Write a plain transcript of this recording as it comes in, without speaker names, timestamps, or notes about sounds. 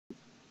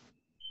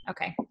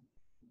Okay.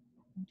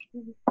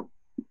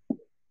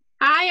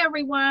 Hi,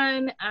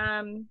 everyone.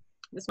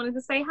 Just wanted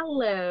to say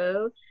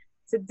hello.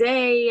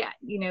 Today,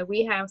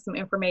 we have some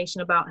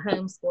information about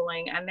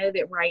homeschooling. I know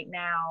that right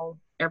now,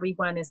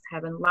 everyone is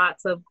having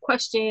lots of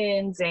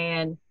questions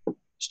and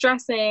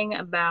stressing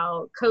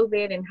about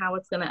COVID and how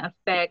it's going to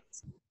affect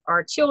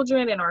our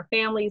children and our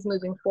families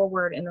moving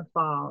forward in the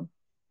fall.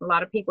 A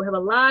lot of people have a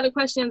lot of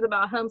questions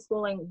about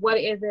homeschooling. What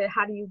is it?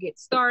 How do you get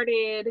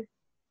started?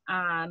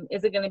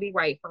 Is it going to be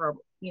right for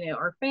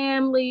our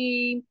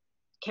family?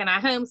 Can I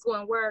homeschool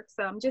and work?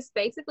 So I'm just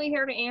basically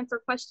here to answer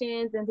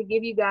questions and to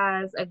give you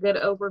guys a good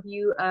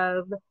overview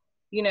of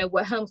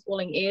what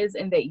homeschooling is,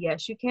 and that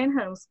yes, you can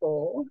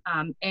homeschool.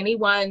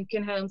 Anyone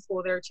can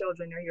homeschool their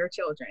children or your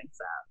children.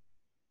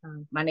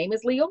 So my name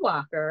is Leah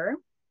Walker,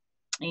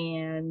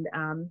 and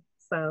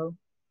so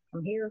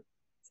I'm here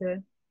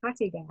to talk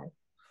to you guys.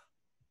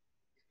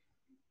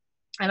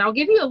 And I'll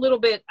tell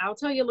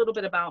you a little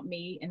bit about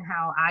me and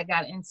how I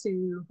got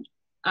into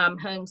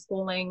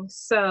homeschooling.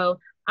 So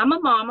I'm a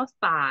mom of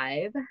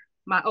 5.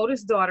 My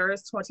oldest daughter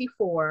is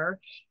 24,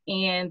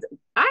 and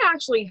I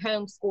actually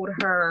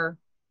homeschooled her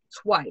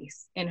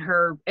twice in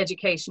her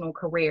educational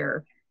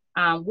career.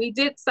 We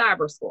did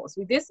cyber school.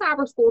 So we did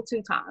cyber school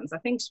 2 times. I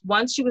think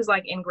once she was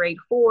like in grade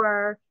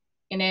 4,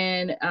 and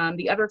then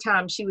the other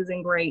time she was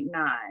in grade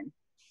 9.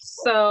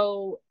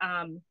 So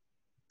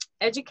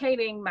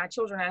educating my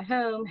children at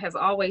home has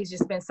always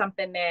just been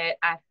something that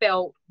I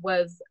felt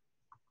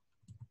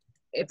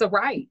it's a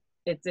right.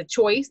 It's a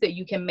choice that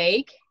you can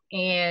make.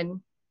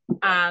 And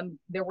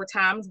there were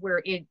times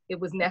where it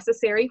was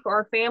necessary for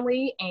our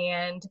family,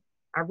 and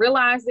I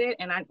realized it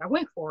and I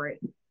went for it.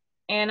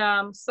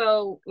 And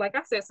so like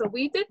I said, so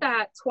we did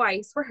that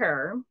twice for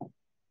her.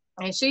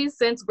 And she's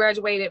since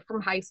graduated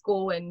from high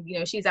school, and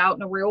she's out in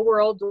the real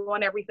world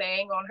doing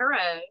everything on her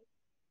own.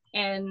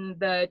 And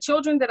the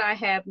children that I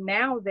have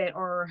now that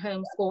are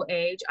homeschool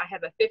age, I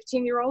have a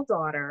 15-year-old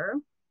daughter,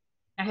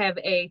 I have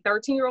a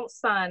 13-year-old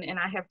son, and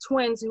I have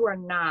twins who are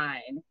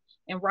 9.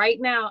 And right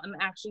now I'm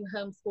actually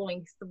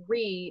homeschooling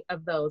 3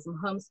 of those. I'm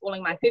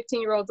homeschooling my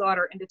 15-year-old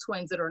daughter and the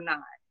twins that are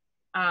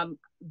 9.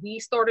 We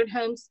started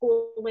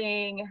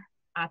homeschooling,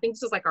 I think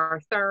this was like our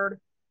 3rd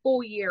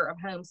full year of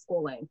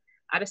homeschooling.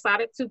 I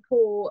decided to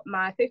pull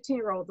my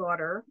 15-year-old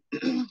daughter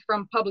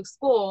from public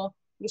school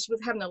because she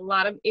was having a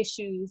lot of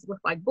issues with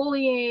like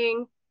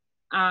bullying,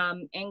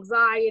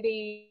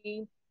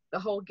 anxiety, the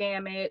whole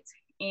gamut.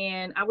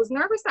 And I was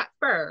nervous at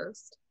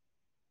first,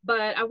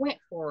 but I went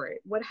for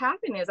it. What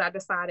happened is I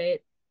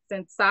decided,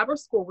 since cyber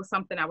school was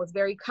something I was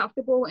very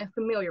comfortable and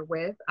familiar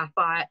with, I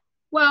thought,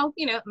 well,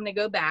 I'm going to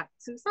go back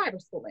to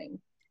cyber schooling.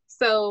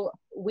 So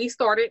we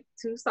started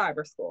to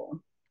cyber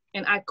school,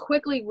 and I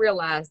quickly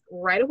realized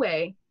right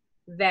away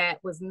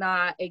that was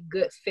not a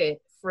good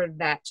fit for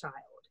that child.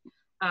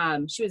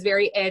 She was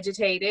very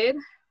agitated.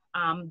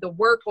 The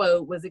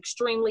workload was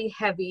extremely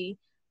heavy,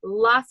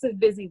 lots of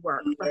busy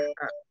work for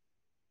her.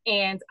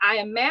 And I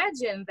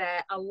imagine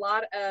that a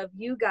lot of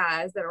you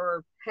guys that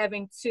are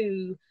having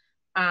to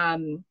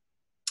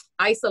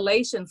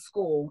isolation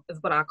school, is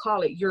what I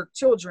call it, your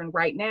children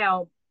right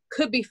now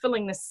could be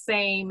feeling the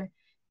same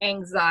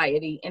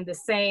anxiety and the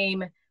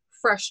same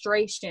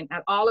frustration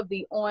at all of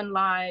the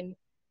online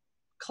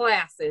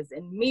classes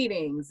and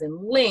meetings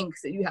and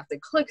links that you have to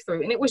click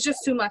through. And it was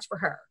just too much for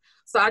her.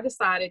 So I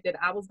decided that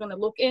I was going to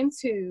look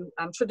into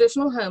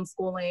traditional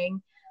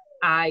homeschooling.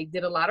 I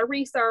did a lot of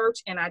research,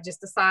 and I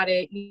just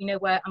decided, you know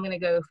what, I'm going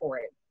to go for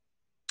it.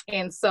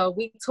 And so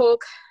we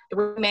took the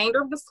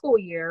remainder of the school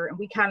year and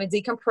we kind of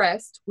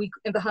decompressed.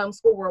 In the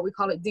homeschool world, we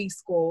call it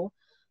D-school.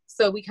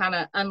 So we kind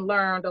of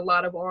unlearned a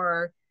lot of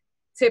our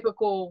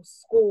typical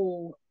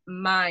school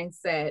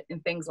mindset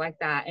and things like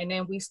that. And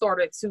then we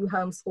started to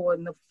homeschool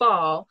in the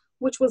fall,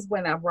 which was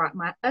when I brought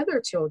my other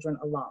children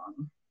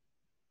along.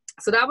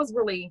 So that was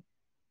really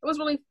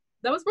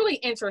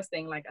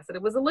interesting. Like I said,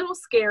 it was a little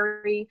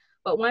scary,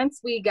 but once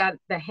we got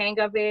the hang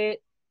of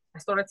it, I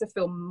started to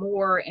feel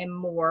more and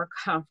more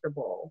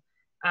comfortable.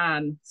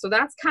 So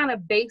that's kind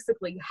of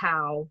basically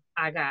how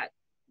I got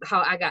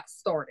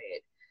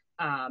started.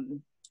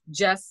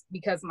 Just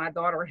because my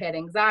daughter had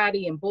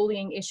anxiety and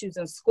bullying issues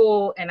in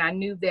school, and I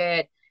knew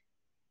that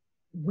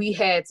we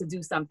had to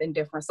do something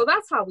different. So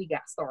that's how we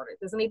got started.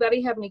 Does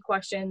anybody have any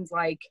questions,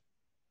 like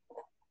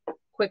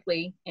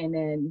quickly? And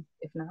then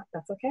if not,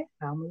 that's okay.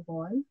 I'll move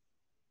on.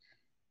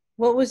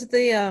 What was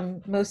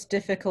the most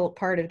difficult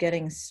part of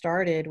getting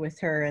started with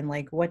her, and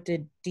like what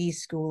did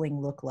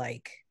deschooling look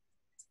like?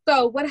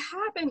 So what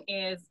happened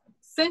is,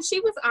 since she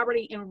was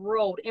already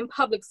enrolled in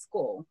public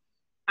school,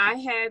 I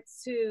had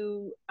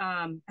to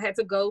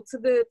go to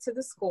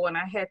the school, and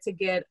I had to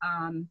get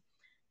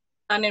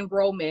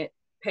unenrollment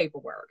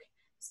paperwork.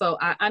 So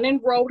I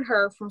unenrolled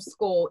her from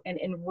school and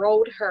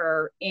enrolled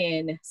her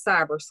in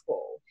cyber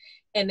school.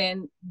 And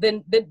then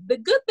the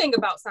good thing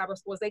about cyber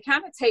school is they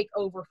kind of take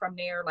over from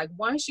there. Like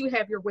once you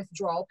have your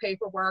withdrawal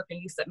paperwork and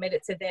you submit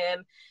it to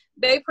them,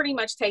 they pretty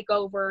much take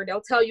over.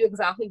 They'll tell you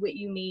exactly what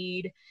you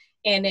need.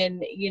 And then,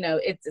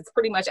 it's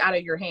pretty much out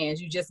of your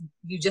hands. You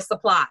just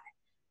apply.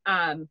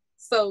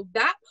 So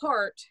that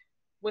part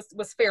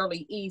was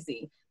fairly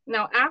easy.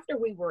 Now, after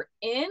we were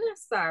in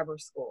cyber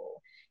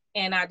school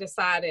and I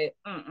decided,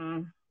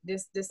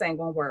 this ain't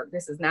gonna work.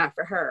 This is not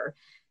for her.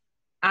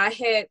 I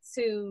had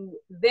to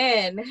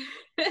then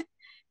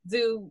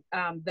do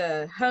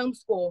the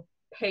homeschool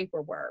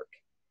paperwork,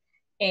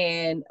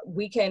 and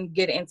we can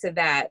get into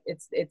that.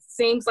 It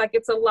seems like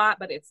it's a lot,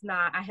 but it's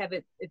not. I have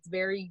it. It's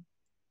very,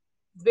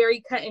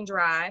 very cut and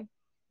dry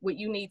what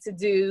you need to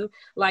do.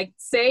 Like,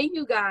 say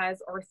you guys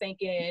are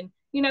thinking,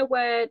 you know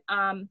what,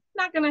 I'm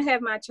not going to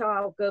have my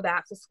child go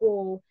back to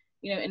school,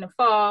 in the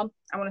fall.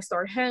 I want to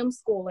start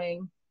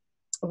homeschooling.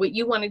 What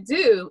you want to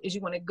do is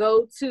you want to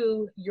go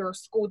to your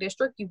school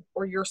district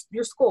or your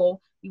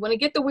school. You want to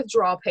get the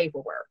withdrawal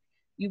paperwork.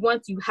 You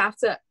have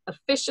to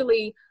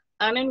officially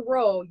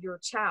unenroll your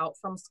child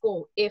from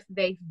school if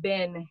they've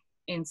been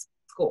in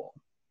school.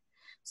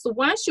 So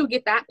once you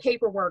get that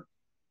paperwork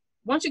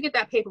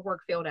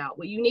filled out,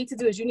 what you need to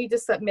do is you need to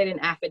submit an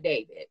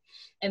affidavit.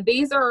 And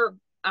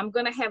I'm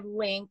going to have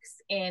links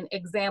and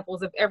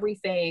examples of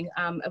everything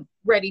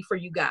ready for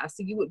you guys.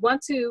 So you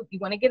want to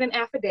get an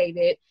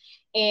affidavit,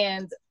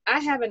 and I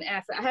have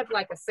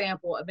like a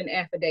sample of an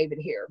affidavit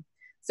here.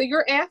 So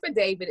your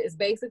affidavit is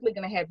basically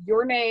going to have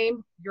your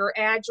name, your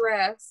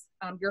address,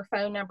 your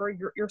phone number,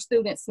 your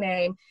student's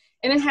name,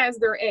 and it has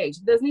their age.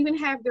 It doesn't even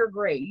have their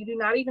grade. You do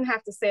not even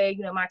have to say,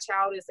 my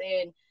child is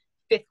in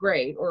 5th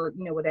grade or,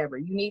 whatever.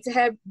 You need to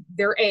have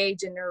their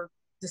age and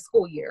the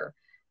school year.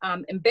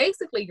 And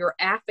basically your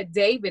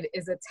affidavit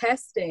is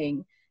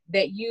attesting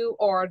that you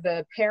are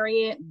the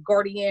parent,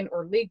 guardian,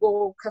 or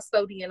legal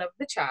custodian of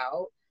the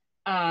child,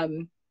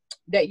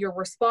 that you're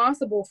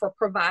responsible for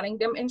providing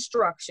them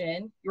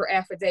instruction. Your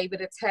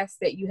affidavit attests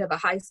that you have a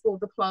high school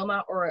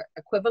diploma or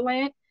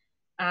equivalent,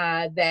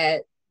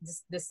 that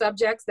the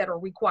subjects that are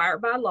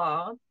required by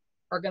law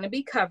are going to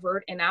be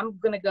covered. And I'm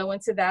going to go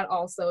into that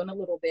also in a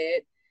little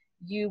bit.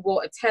 You will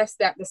attest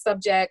that the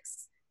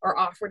subjects are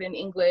offered in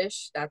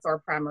English. That's our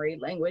primary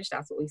language.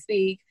 That's what we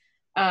speak.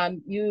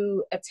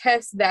 You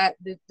attest that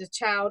the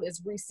child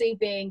is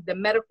receiving the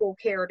medical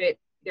care that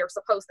they're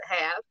supposed to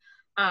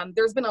have.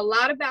 There's been a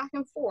lot of back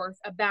and forth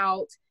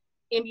about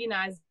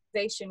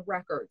immunization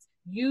records.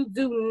 You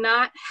do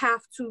not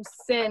have to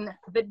send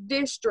the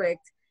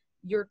district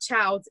your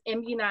child's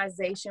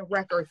immunization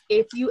records.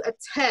 If you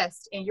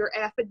attest in your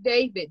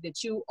affidavit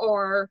that you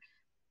are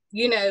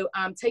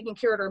taking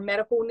care of their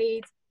medical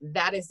needs,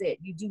 that is it.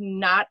 You do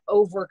not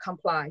over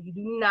comply. You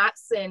do not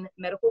send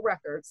medical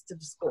records to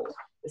the school.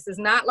 This is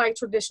not like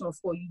traditional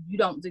school. You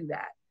don't do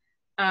that.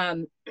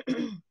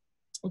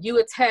 You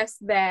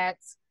attest that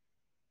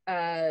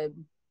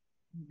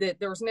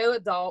there's no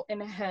adult in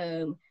the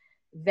home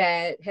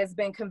that has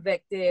been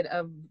convicted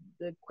of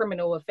the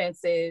criminal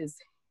offenses,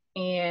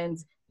 and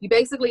you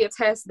basically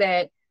attest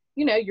that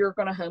you're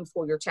going to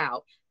homeschool your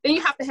child. Then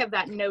you have to have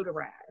that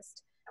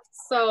notarized.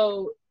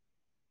 So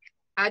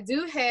I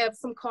do have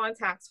some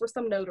contacts for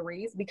some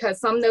notaries, because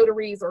some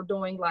notaries are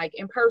doing like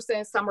in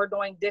person, some are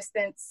doing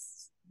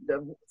distance,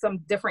 some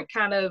different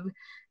kind of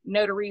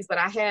notaries, but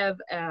I have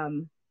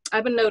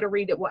a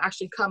notary that will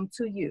actually come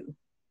to you.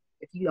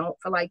 If you don't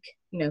feel like,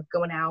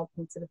 going out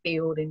into the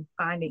field and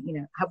find it,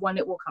 have one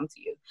that will come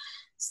to you.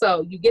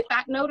 So you get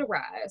that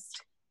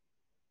notarized.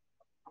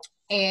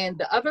 And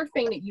the other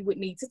thing that you would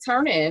need to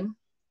turn in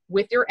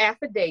with your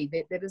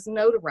affidavit that is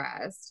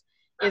notarized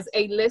is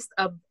a list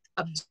of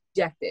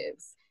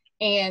objectives.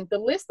 And the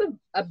list of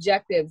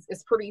objectives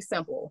is pretty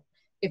simple.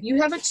 If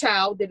you have a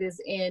child that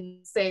is in,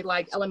 say,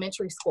 like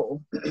elementary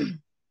school,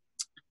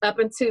 up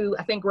into,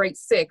 I think, grade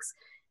 6,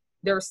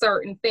 there are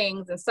certain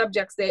things and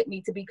subjects that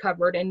need to be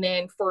covered. And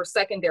then for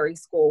secondary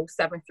school,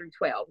 7 through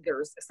 12,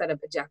 there's a set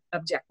of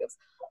objectives.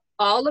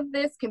 All of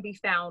this can be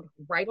found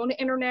right on the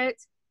internet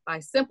by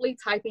simply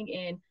typing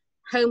in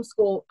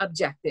homeschool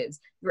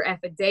objectives. Your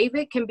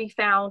affidavit can be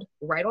found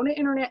right on the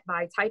internet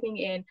by typing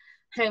in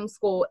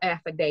homeschool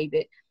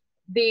affidavit.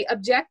 The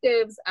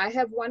objectives, I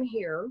have one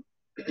here,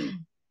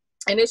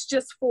 and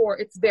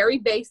it's very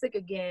basic.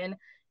 Again,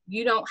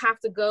 you don't have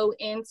to go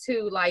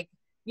into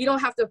you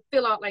don't have to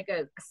fill out like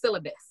a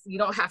syllabus. You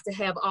don't have to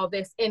have all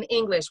this in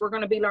English. We're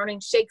going to be learning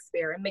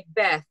Shakespeare and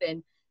Macbeth,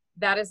 and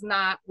that is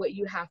not what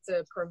you have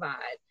to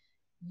provide.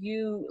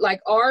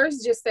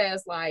 Ours just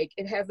says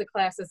it has the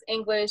classes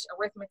English,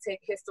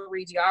 arithmetic,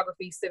 history,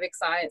 geography, civic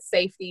science,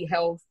 safety,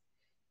 health,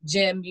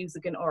 gym,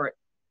 music, and art.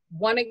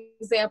 One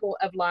example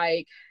of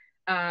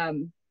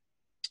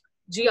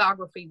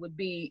geography would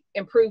be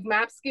improve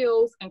map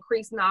skills,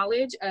 increase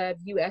knowledge of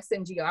U.S.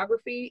 and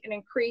geography, and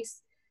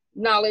increase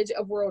knowledge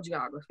of world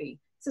geography.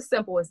 It's as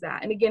simple as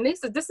that. And again,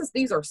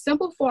 these are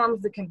simple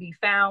forms that can be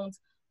found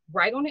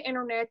right on the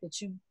internet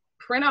that you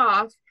print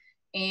off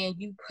and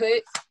you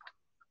put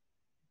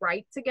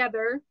right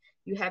together.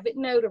 You have it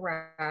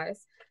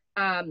notarized.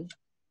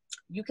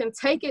 You can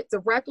take it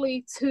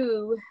directly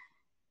to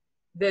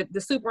the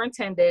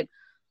superintendent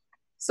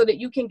so that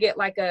you can get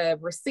like a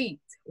receipt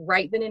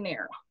right then and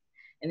there.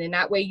 And then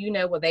that way, you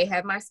know, well, they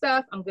have my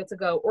stuff, I'm good to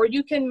go. Or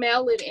you can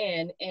mail it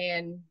in,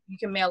 and you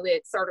can mail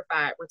it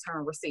certified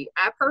return receipt.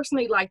 I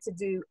personally like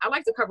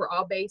to cover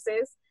all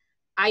bases.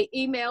 I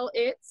email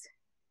it.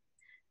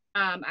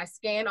 I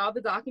scan all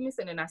the documents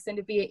and then I send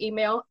it via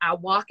email. I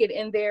walk it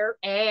in there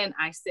and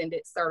I send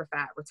it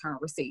certified return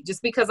receipt,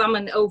 just because I'm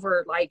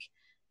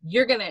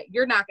you're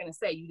not gonna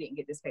say you didn't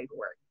get this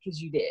paperwork,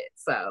 because you did.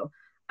 So,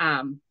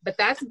 but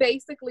that's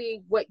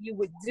basically what you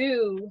would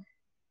do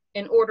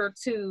in order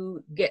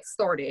to get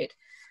started.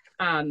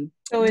 So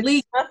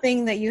it's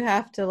nothing that you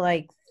have to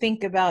like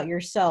think about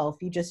yourself.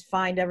 You just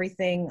find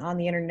everything on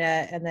the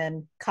internet and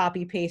then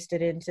copy paste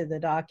it into the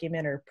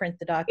document or print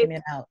the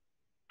document out.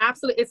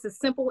 Absolutely. It's as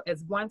simple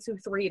as 1, 2,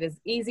 3. It is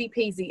easy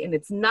peasy, and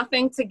it's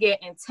nothing to get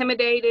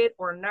intimidated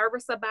or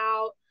nervous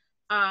about.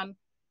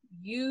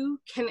 You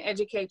can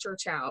educate your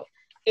child.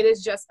 It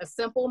is just a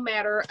simple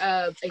matter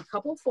of a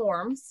couple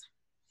forms,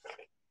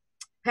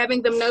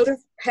 having them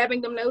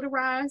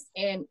notarized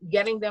and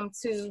getting them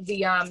to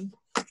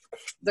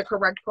the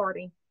correct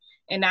party.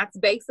 And that's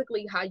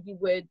basically how you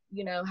would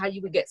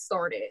get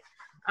started.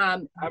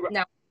 Now,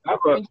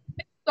 when you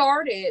get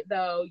started,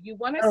 though, you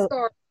want to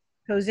start.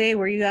 Jose,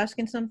 were you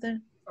asking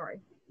something?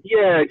 Sorry.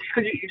 Yeah,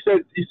 because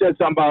you said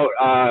something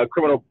about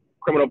criminal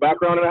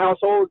background in the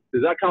household.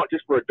 Does that count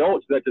just for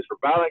adults? Is that just for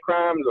violent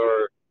crimes,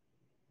 or?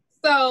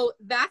 So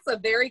that's a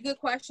very good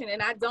question,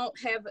 and I don't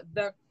have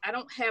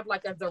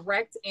like a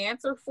direct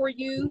answer for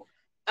you.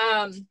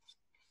 I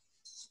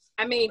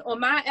mean, on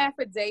my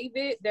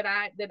affidavit that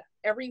I've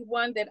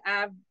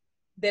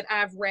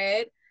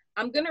read,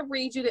 I'm gonna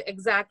read you the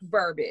exact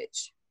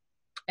verbiage,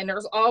 and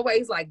there's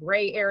always like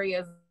gray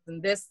areas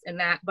and this and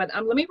that, but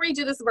let me read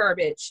you this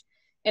verbiage,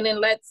 and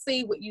then let's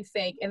see what you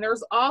think. And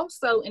there's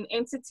also an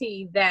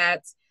entity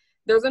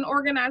there's an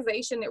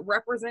organization that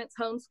represents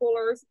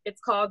homeschoolers. It's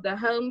called the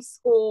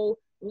Homeschool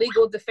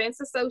Legal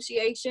Defense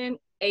Association,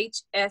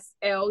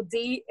 hslda.org.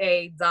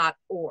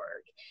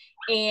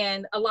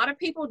 And a lot of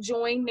people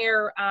join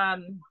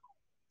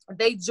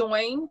they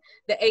join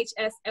the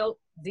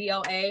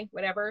HSLDLA,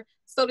 whatever,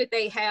 so that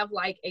they have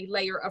like a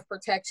layer of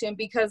protection,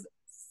 because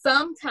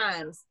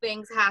sometimes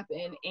things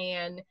happen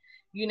and,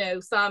 you know,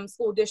 some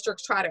school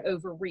districts try to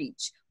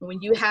overreach.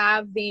 When you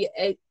have the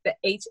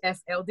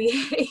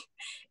HSLDA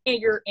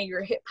in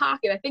your hip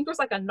pocket, I think there's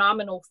like a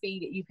nominal fee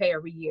that you pay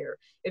every year.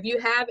 If you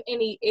have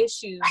any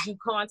issues, you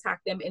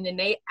contact them and then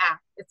they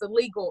act. It's a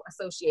legal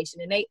association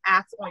and they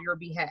act on your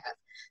behalf.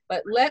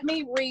 But let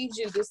me read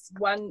you this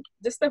one,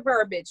 just the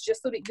verbiage,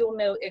 just so that you'll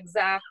know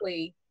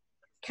exactly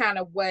kind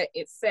of what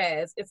it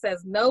says. It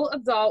says, no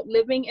adult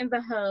living in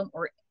the home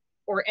or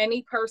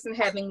any person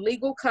having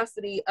legal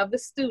custody of the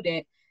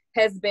student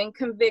has been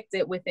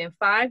convicted within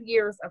 5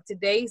 years of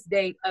today's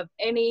date of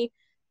any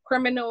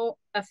criminal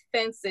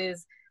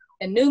offenses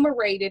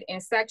enumerated in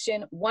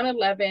Section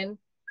 111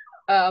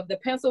 of the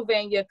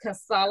Pennsylvania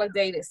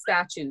Consolidated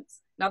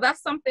Statutes. Now,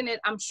 that's something that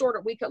I'm sure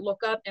that we could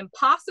look up, and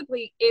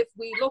possibly if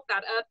we look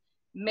that up,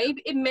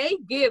 maybe it may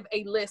give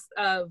a list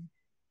of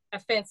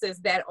offenses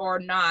that are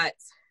not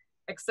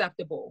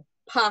acceptable,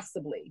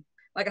 possibly.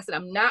 Like I said,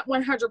 I'm not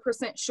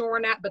 100% sure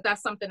on that, but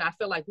that's something I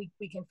feel like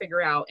we can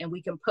figure out and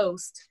we can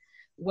post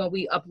when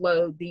we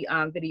upload the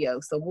video.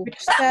 So we'll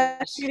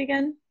statute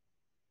again.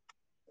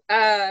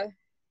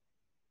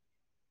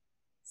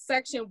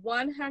 Section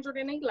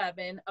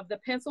 111 of the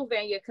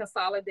Pennsylvania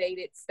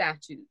Consolidated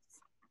Statutes.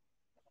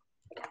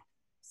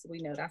 So we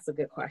know that's a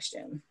good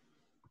question.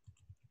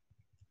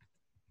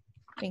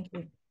 Thank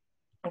you.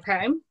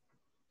 Okay.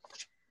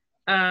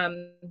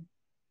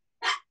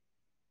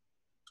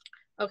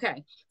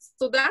 Okay,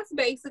 so that's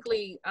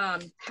basically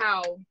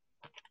how,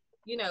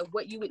 you know,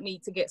 what you would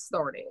need to get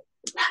started.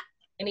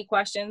 Any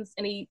questions?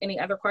 Any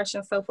other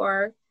questions so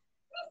far?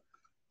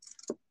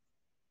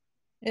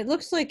 It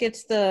looks like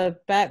it's the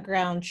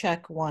background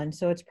check one,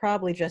 so it's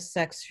probably just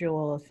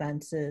sexual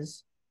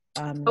offenses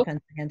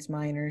against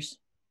minors.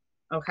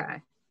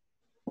 Okay,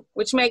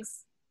 which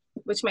makes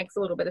a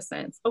little bit of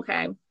sense.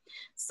 Okay,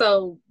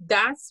 so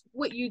that's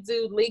what you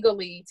do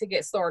legally to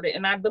get started,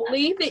 and I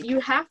believe that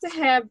you have to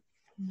have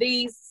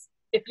these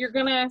if you're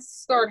gonna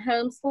start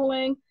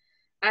homeschooling.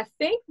 I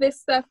think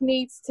this stuff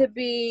needs to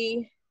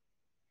be.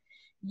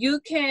 You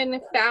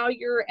can file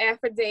your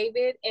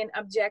affidavit and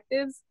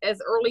objectives as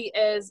early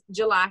as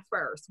July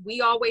 1st.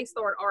 We always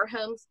start our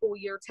homeschool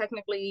year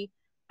technically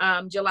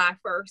July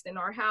 1st in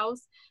our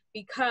house,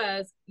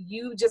 because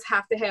you just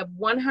have to have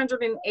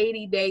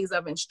 180 days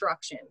of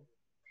instruction.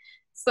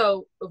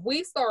 So if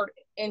we start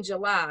in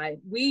July,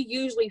 we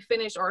usually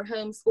finish our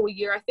homeschool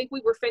year. I think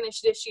we were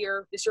finished this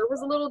year. This year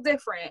was a little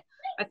different.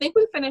 I think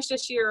we finished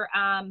this year,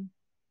 I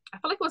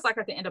feel like it was like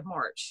at the end of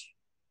March,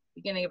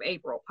 beginning of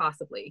April,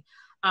 possibly.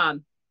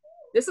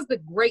 This is the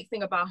great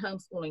thing about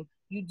homeschooling.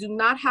 You do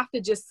not have to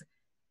just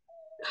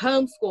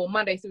homeschool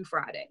Monday through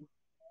Friday.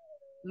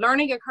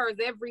 Learning occurs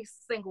every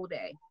single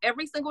day.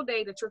 Every single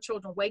day that your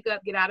children wake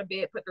up, get out of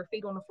bed, put their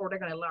feet on the floor, they're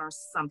going to learn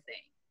something.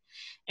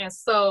 And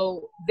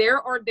so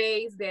there are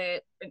days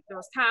there's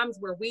times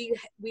where we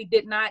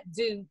did not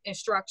do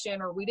instruction,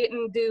 or we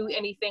didn't do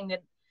anything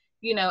that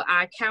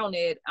I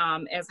counted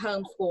as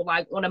homeschool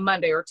like on a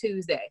Monday or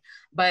Tuesday,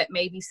 but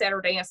maybe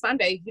Saturday and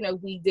Sunday,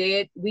 we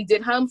did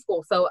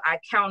homeschool. So I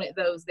counted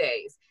those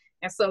days.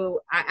 And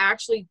so I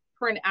actually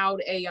print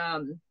out a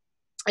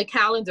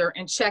calendar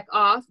and check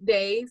off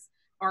days.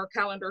 Our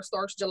calendar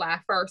starts July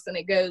 1st and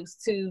it goes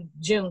to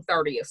June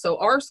 30th. So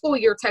our school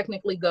year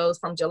technically goes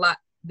from July.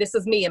 This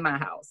is me in my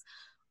house.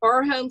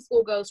 Our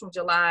homeschool goes from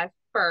July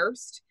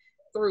 1st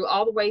through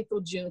all the way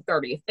through June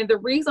 30th. And the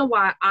reason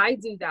why I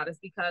do that is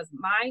because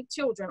my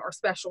children are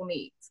special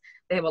needs.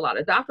 They have a lot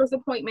of doctor's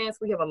appointments.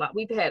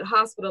 We've had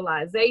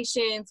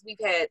hospitalizations. We've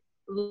had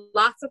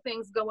lots of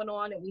things going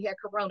on, and we had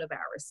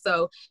coronavirus.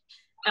 So,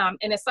 and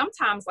it's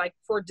sometimes like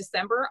for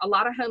December, a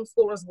lot of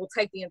homeschoolers will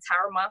take the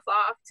entire month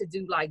off to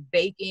do like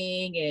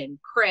baking and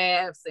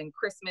crafts and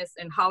Christmas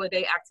and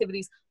holiday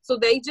activities. So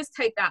they just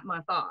take that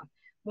month off.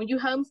 When you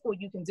homeschool,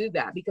 you can do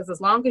that because as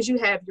long as you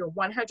have your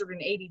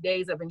 180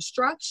 days of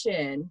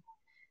instruction,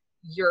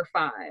 you're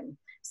fine.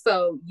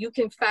 So you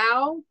can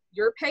file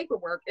your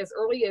paperwork as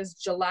early as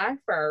July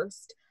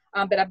 1st,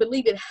 but I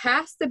believe it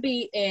has to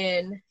be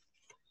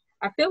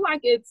I feel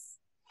like it's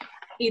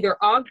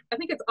I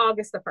think it's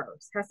August the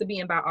 1st. Has to be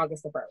in by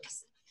August the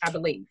 1st, I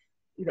believe.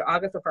 Either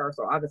August the 1st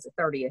or August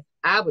the 30th.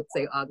 I would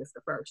say August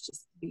the 1st,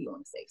 just to be on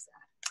the safe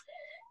side.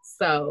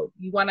 So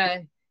you want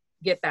to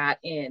get that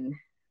in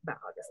by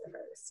August the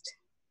 1st.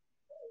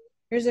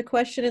 There's a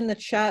question in the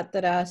chat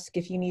that asks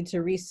if you need to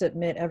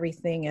resubmit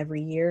everything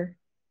every year.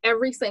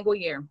 Every single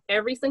year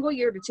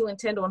that you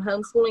intend on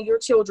homeschooling your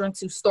children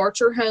to start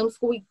your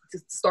homeschool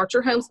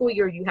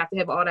year, you have to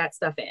have all that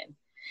stuff in.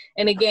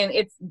 And again,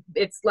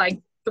 it's like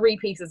 2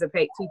 pieces of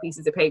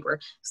paper.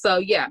 So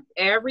yeah,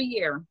 every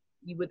year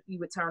you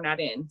would turn that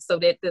in so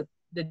that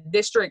the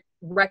district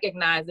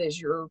recognizes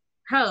your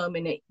home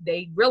and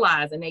they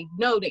realize and they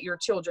know that your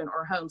children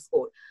are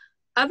homeschooled.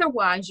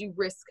 Otherwise, you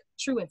risk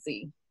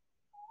truancy,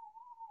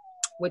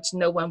 which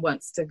no one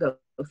wants to go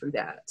through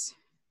that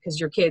because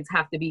your kids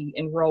have to be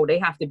enrolled. They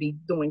have to be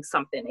doing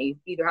something. They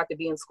either have to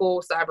be in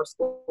school, cyber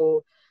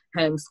school,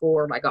 homeschool,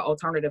 or like an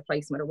alternative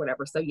placement or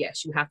whatever. So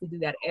yes, you have to do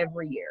that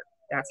every year.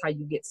 That's how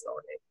you get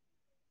started.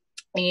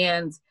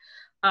 And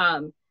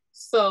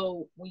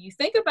so when you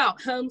think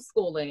about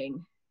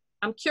homeschooling,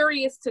 I'm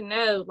curious to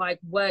know like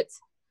what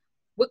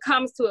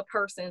comes to a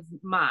person's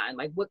mind?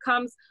 Like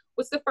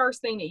what's the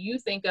first thing that you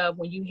think of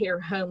when you hear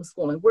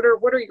homeschooling? What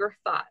are your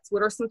thoughts?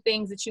 What are some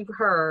things that you've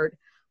heard?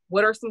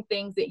 What are some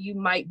things that you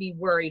might be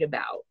worried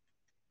about?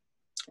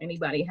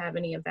 Anybody have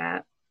any of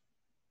that?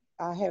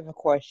 I have a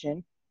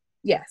question.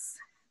 Yes.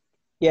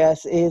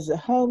 Yes, is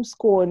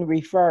homeschooling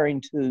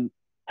referring to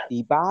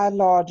the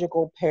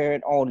biological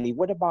parent only?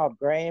 What about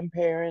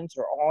grandparents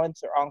or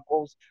aunts or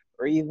uncles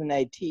or even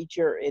a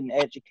teacher in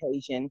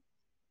education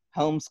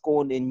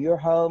homeschooled in your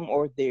home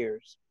or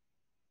theirs?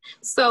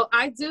 So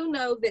I do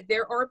know that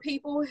there are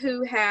people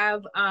who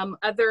have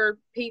other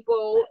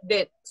people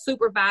that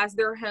supervise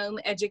their home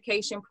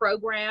education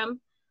program.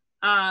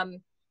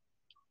 And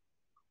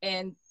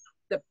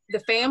the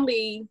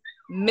family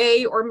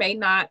may or may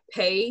not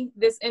pay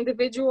this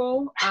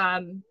individual.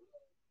 And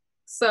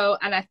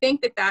I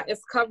think that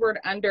is covered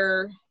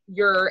under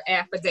your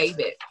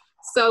affidavit.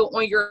 So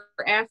on your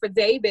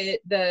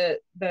affidavit,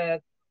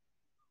 the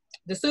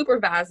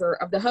supervisor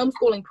of the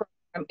homeschooling program,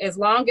 as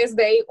long as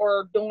they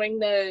are doing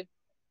the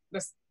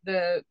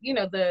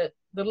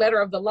letter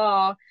of the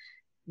law,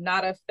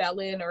 not a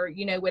felon or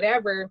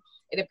whatever,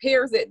 it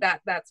appears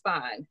that's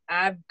fine.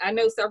 I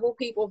know several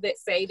people that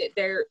say that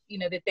they're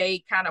that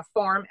they kind of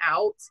farm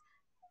out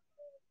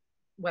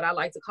what I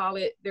like to call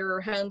it their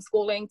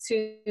homeschooling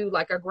to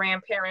like a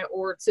grandparent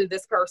or to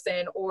this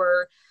person,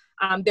 or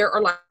there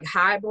are like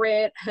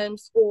hybrid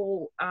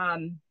homeschool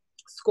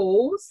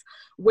schools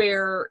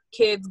where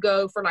kids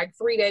go for like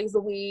 3 days a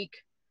week.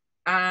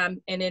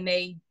 And then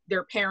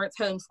their parents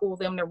homeschool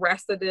them the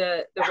rest of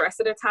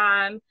the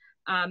time.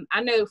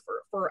 I know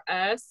for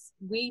us,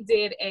 we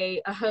did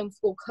a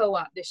homeschool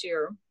co-op this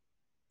year,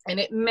 and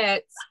it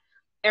met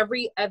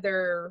every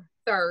other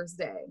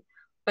Thursday,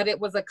 but it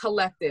was a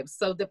collective.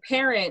 So the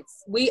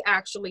parents, we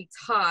actually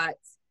taught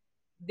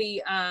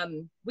the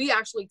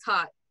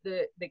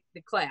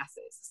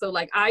classes. So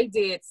like I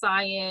did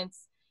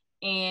science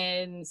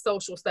and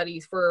social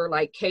studies for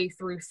like K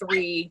through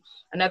 3.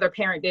 Another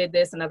parent did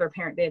this, another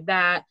parent did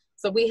that.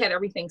 So we had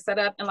everything set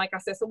up. And like I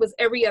said, so it was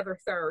every other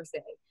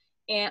Thursday.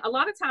 And a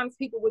lot of times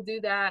people would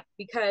do that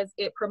because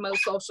it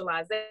promotes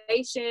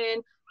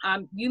socialization.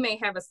 You may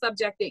have a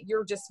subject that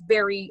you're just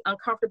very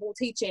uncomfortable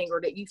teaching,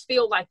 or that you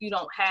feel like you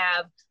don't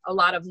have a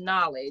lot of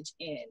knowledge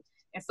in.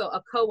 And so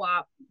a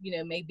co-op,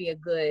 may be a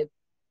good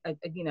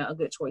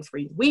choice for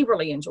you. We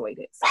really enjoyed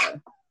it. So.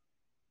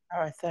 All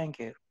right, thank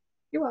you.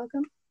 You're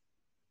welcome.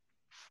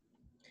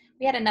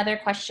 We had another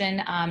question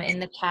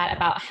in the chat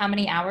about how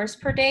many hours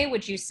per day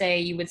would you say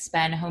you would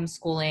spend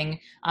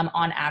homeschooling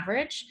on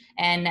average,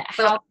 and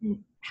how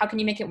can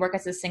you make it work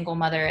as a single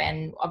mother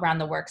and around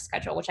the work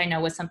schedule, which I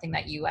know was something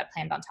that you had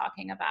planned on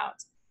talking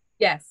about.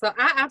 Yes, so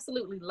I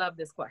absolutely love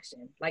this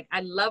question. Like I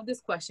love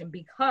this question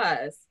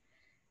because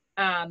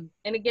And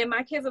again,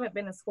 my kids haven't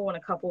been in school in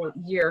a couple of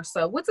years.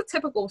 So what's a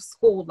typical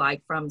school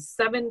like from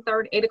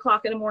 7:30, 8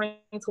 o'clock in the morning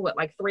to what,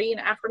 like 3 in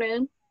the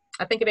afternoon?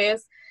 I think it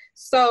is.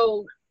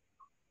 So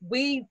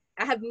I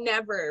have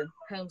never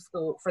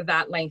homeschooled for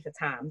that length of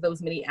time,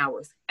 those many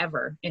hours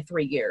ever in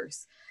 3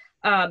 years.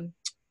 On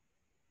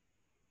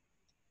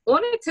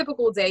a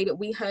typical day that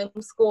we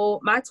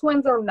homeschool, my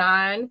twins are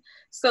 9.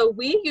 So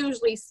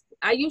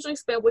I usually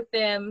spend with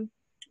them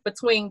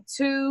between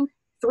 2-3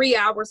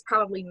 hours,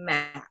 probably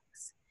max.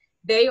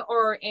 They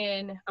are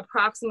in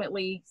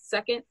approximately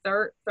second,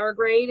 third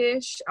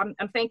grade-ish. I'm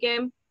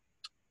thinking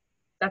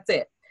that's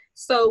it.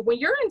 So when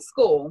you're in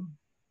school,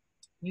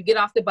 you get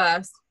off the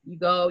bus, you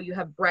go, you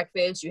have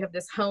breakfast, you have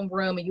this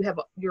homeroom, and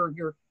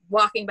you're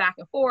walking back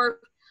and forth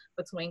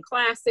between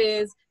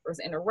classes. There's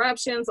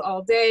interruptions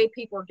all day.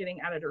 People are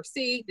getting out of their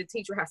seat. The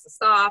teacher has to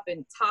stop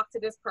and talk to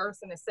this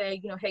person and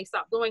say, hey,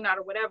 stop doing that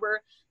or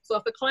whatever. So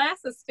if a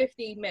class is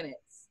 50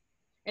 minutes,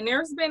 and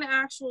there's been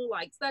actual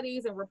like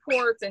studies and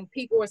reports, and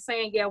people are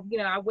saying,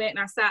 I went and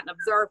I sat and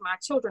observed my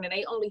children, and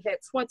they only had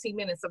 20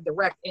 minutes of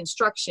direct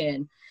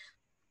instruction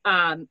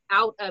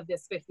out of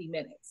this 50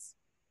 minutes.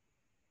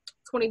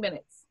 20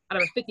 minutes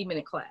out of a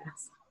 50-minute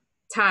class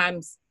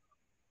times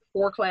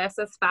 4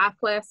 classes, 5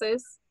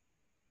 classes.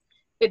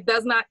 It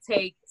does not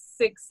take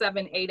 6,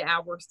 7, 8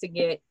 hours to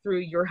get through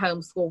your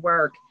homeschool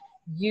work.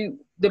 The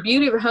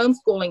beauty of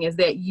homeschooling is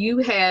that you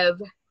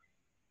have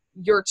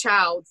your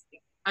child's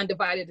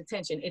undivided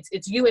attention.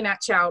 It's you and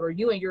that child, or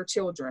you and your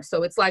children.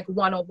 So it's like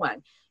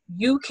one-on-one.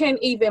 You can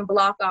even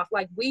block off,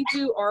 like we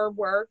do our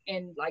work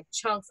in like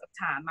chunks of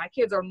time. My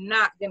kids are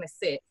not going to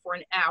sit for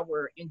an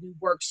hour and do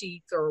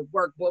worksheets or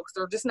workbooks.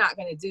 They're just not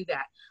going to do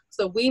that.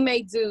 So we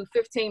may do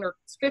 15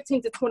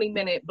 to 20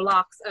 minute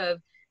blocks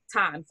of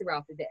time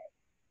throughout the day.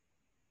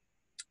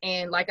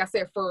 And like I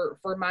said, for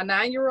my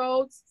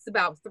 9-year-olds, it's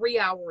about 3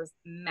 hours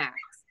max.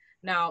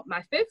 Now,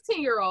 my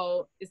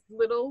 15-year-old is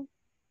little.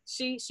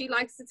 She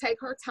likes to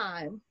take her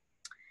time.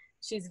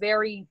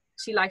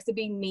 She likes to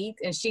be neat,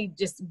 and she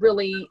just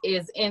really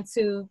is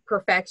into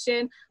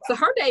perfection. So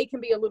her day can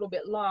be a little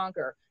bit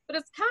longer, but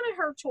it's kind of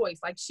her choice.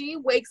 Like she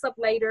wakes up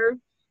later.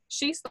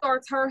 She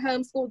starts her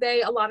homeschool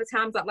day a lot of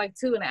times at like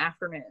 2 in the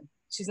afternoon.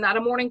 She's not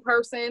a morning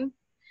person.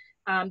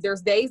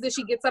 There's days that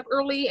she gets up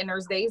early, and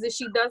there's days that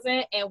she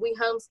doesn't, and we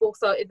homeschool,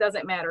 so it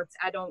doesn't matter.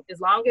 As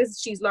long as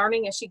she's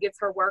learning and she gets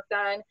her work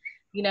done,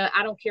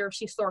 I don't care if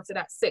she starts it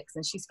at 6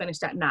 and she's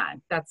finished at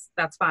 9.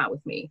 That's fine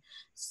with me.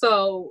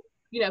 So,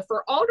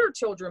 for older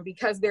children,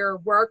 because their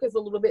work is a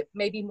little bit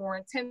maybe more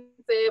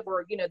intensive,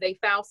 or, they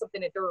found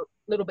something that they're a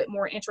little bit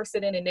more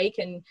interested in, and they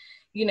can,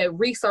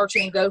 research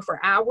and go for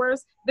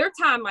hours, their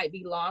time might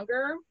be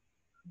longer.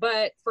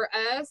 But for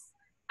us,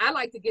 I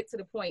like to get to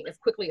the point as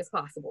quickly as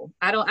possible.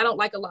 I don't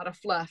like a lot of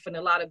fluff and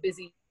a lot of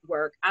busy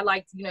work. I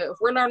like, if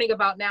we're learning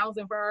about nouns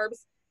and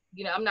verbs,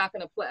 I'm not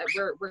going to play.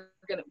 We're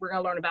going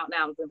to learn about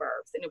nouns and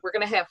verbs, and we're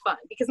going to have fun,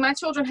 because my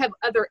children have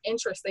other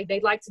interests. They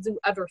like to do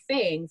other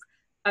things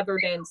other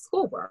than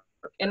schoolwork.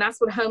 And that's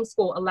what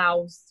homeschool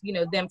allows,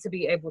 them to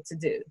be able to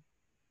do.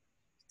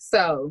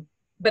 So,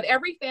 but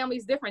every family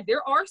is different.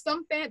 There are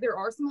some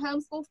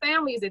homeschool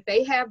families that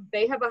they have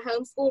a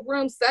homeschool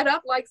room set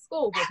up like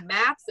school, with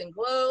maps and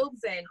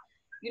globes, and,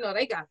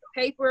 they got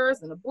the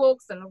papers and the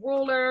books and the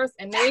rulers,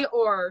 and they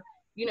are,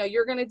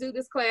 you're going to do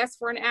this class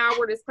for an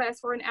hour, this class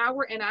for an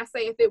hour. And I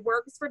say, if it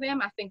works for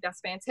them, I think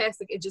that's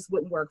fantastic. It just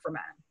wouldn't work for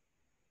mine.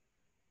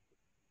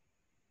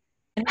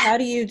 And how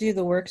do you do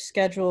the work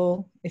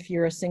schedule if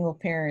you're a single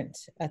parent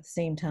at the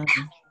same time?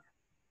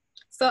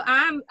 So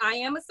I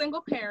am a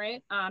single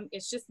parent.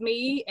 It's just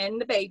me and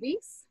the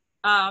babies.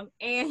 And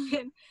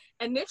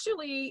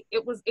initially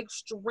it was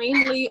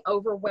extremely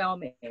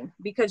overwhelming,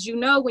 because,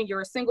 when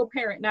you're a single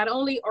parent, not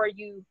only are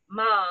you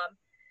mom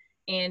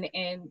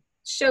and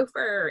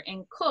chauffeur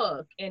and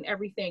cook and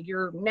everything,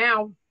 you're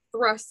now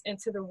thrust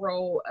into the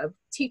role of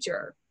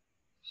teacher.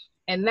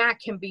 And that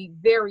can be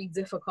very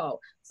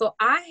difficult. So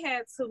I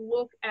had to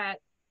look at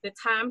the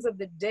times of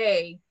the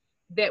day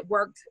that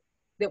worked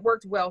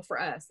well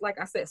for us. Like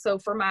I said, so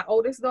for my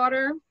oldest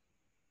daughter,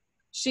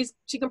 she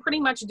can pretty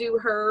much do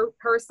her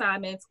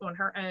assignments on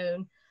her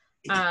own,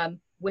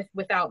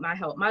 without my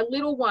help. My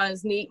little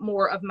ones need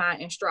more of my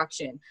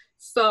instruction.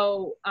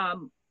 So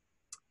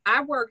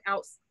I work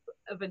out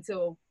up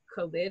until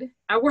COVID.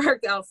 I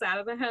worked outside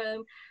of the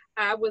home.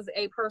 I was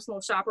a personal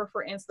shopper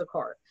for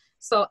Instacart.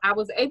 So I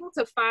was able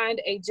to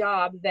find a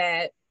job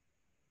that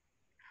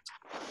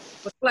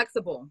was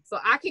flexible. So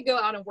I could go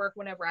out and work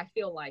whenever I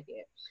feel like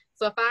it.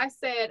 So if I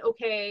said,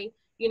 okay,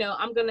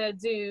 I'm going to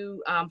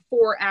do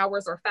 4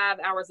 hours or 5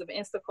 hours of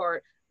Instacart,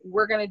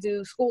 we're going to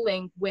do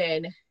schooling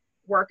when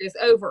work is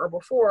over or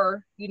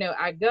before,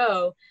 I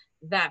go,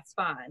 that's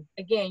fine.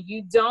 Again,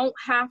 you don't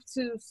have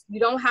to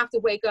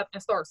wake up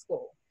and start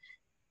school,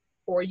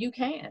 or you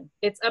can.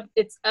 It's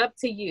up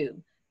to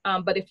you.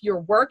 But if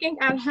you're working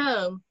at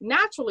home,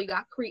 naturally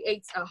that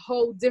creates a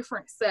whole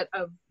different set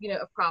of,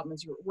 of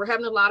problems. We're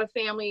having a lot of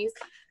families,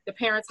 the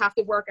parents have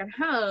to work at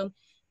home,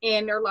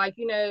 and they're like,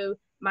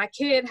 my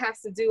kid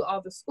has to do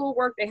all the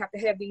schoolwork. They have to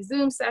have these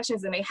Zoom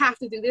sessions and they have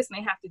to do this and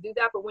they have to do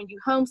that. But when you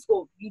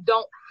homeschool, you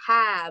don't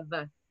have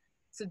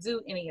to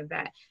do any of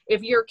that.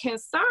 If your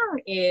concern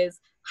is,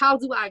 how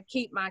do I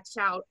keep my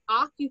child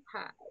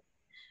occupied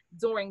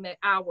during the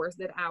hours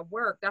that I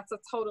work, that's a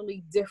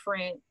totally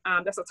different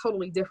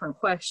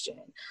question.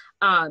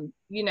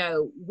 You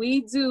know,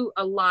 we do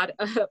a lot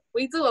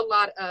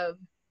of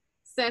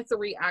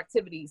sensory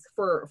activities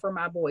for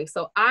my boys.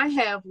 So I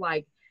have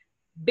like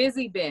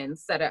busy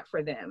bins set up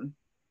for them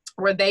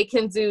where they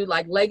can do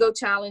like Lego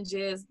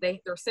challenges,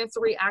 their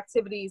sensory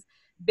activities.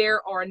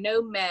 There are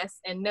no mess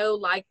and no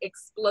like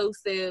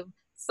explosive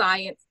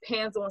science,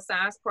 hands-on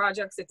science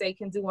projects that they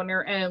can do on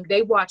their own.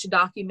 They watch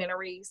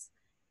documentaries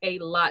a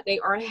lot. They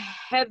are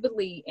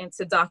heavily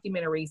into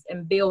documentaries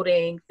and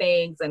building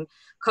things and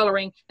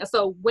coloring. And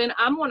so when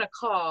I'm on a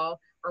call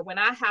or when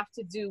I have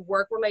to do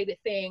work-related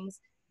things,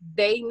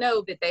 they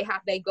know that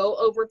they go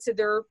over to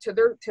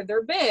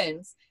their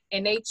bins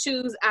and they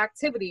choose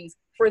activities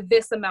for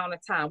this amount of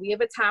time. We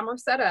have a timer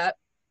set up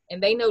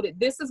and they know that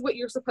this is what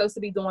you're supposed to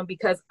be doing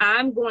because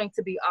I'm going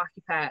to be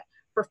occupied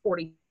for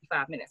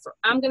 45 minutes or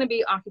I'm going to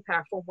be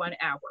occupied for 1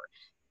 hour.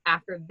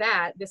 After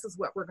that, this is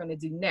what we're going to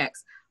do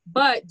next.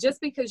 But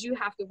just because you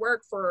have to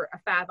work for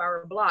a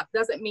 5-hour block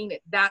doesn't mean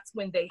that that's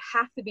when they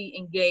have to be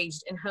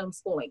engaged in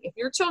homeschooling. If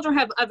your children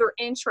have other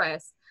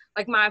interests,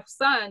 like my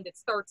son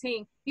that's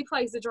 13, he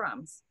plays the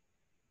drums.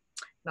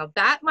 Now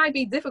that might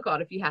be difficult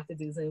if you have to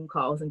do Zoom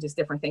calls and just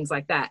different things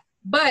like that.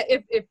 But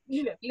if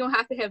you know, if you don't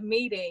have to have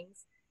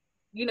meetings,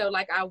 you know,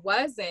 like I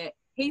wasn't,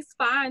 he's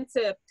fine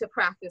to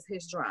practice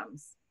his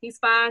drums. He's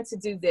fine to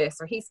do this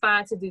or he's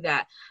fine to do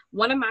that.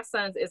 One of my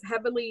sons is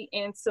heavily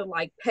into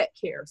like pet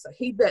care. So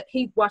he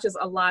watches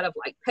a lot of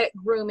like pet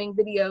grooming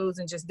videos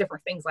and just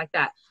different things like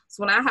that.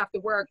 So when I have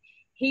to work,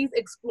 he's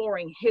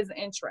exploring his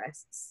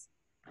interests.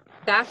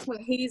 That's when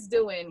he's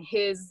doing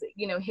his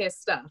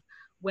stuff.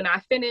 When I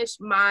finish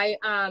my,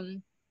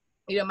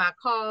 my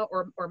call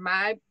or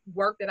my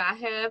work that I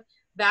have,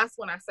 that's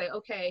when I say,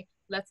 okay,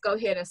 let's go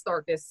ahead and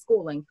start this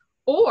schooling.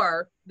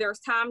 Or there's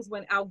times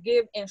when I'll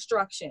give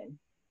instruction,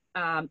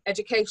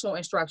 educational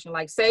instruction,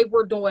 like say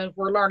we're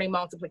learning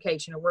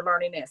multiplication or we're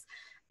learning this.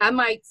 I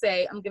might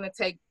say, I'm going to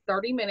take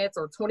 30 minutes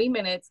or 20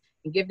 minutes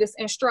and give this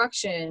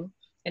instruction.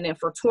 And then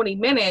for 20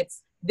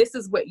 minutes, this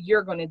is what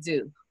you're going to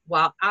do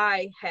while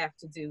I have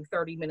to do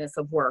 30 minutes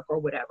of work or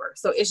whatever.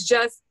 So it's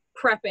just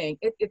prepping.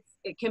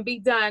 It can be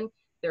done.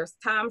 There's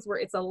times where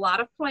it's a lot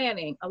of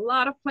planning,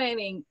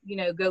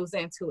 goes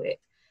into it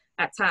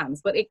at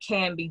times, but it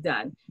can be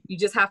done. You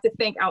just have to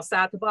think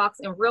outside the box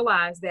and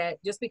realize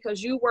that just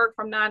because you work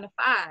from 9 to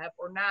 5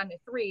 or 9 to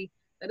 3,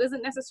 that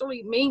doesn't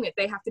necessarily mean that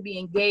they have to be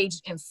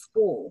engaged in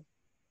school.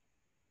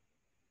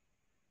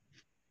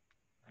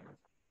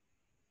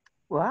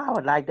 Well, I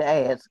would like to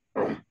ask,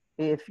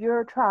 if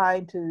you're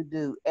trying to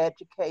do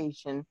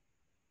education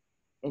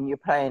in your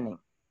planning,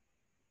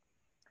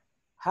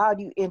 how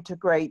do you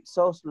integrate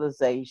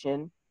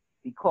socialization?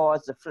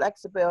 Because the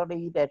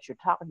flexibility that you're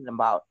talking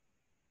about,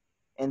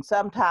 and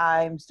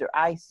sometimes they're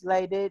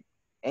isolated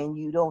and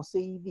you don't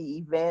see the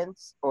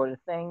events or the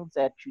things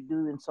that you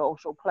do in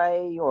social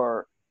play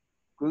or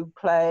group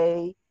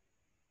play.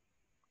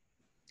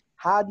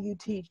 How do you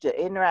teach the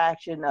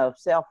interaction of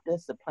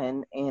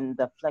self-discipline and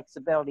the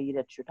flexibility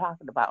that you're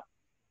talking about?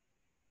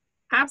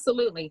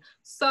 Absolutely.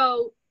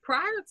 So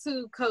prior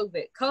to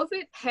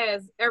COVID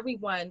has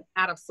everyone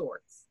out of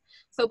sorts.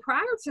 So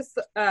prior to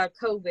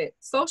COVID,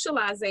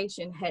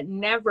 socialization had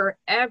never,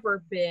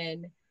 ever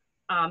been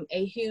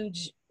a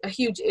huge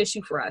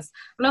issue for us.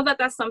 I know that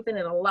that's something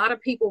that a lot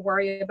of people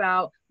worry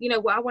about.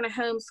 Well, I want to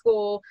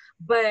homeschool,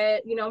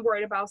 but, I'm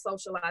worried about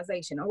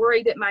socialization. I'm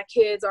worried that my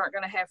kids aren't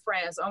going to have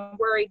friends. I'm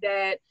worried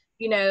that,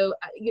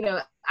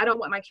 I don't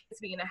want my kids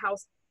to be in the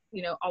house,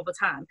 all the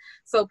time.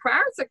 So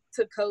prior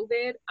to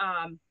COVID,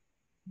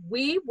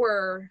 we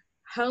were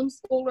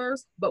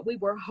homeschoolers, but we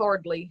were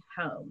hardly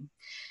home.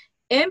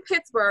 In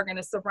Pittsburgh and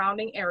the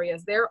surrounding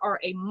areas, there are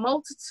a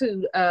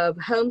multitude of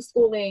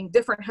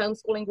different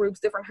homeschooling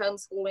groups, different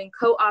homeschooling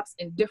co-ops,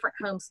 and different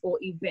homeschool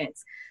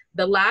events.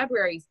 The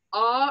libraries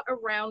all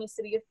around the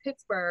city of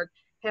Pittsburgh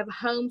have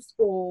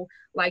homeschool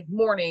like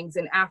mornings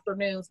and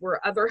afternoons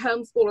where other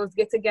homeschoolers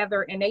get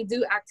together and they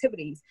do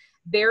activities.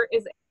 There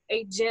is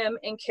a gym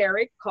in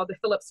Carrick called the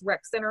Phillips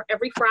Rec Center.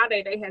 Every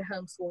Friday they had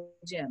homeschool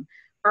gym.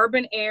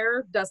 Urban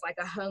Air does like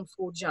a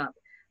homeschool jump.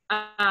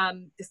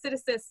 The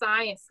Citizen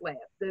Science Lab,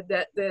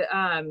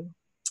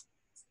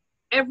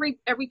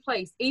 every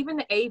place, even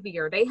the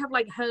Aviary, they have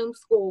like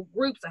homeschool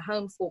groups and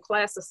homeschool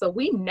classes. So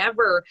we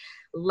never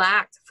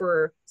lacked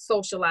for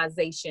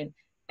socialization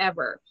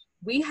ever.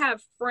 We have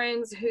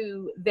friends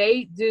who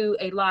they do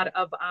a lot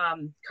of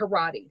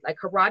karate. Like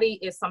karate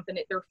is something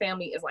that their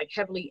family is like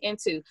heavily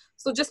into.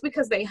 So just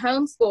because they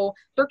homeschool,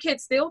 their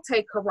kids still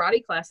take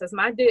karate classes.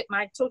 My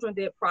children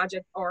did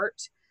project art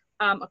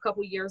a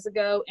couple years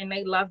ago, and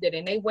they loved it.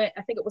 And they went,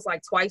 I think it was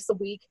like twice a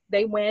week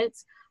they went.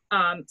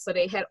 So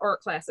they had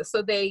art classes.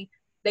 So they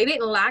They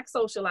didn't lack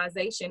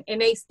socialization, and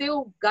they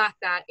still got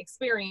that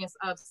experience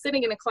of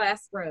sitting in a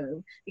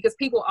classroom, because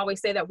people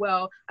always say that,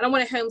 well, I don't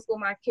want to homeschool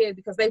my kid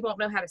because they won't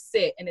know how to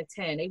sit and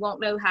attend. They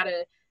won't know how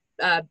to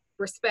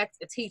respect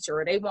a teacher,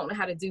 or they won't know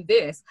how to do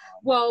this.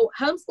 Well,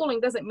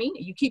 homeschooling doesn't mean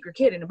that you keep your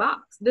kid in a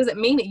box. It doesn't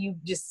mean that you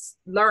just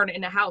learn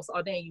in the house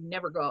all day and you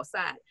never go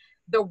outside.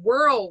 The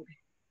world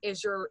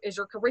is your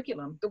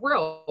curriculum. The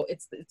world,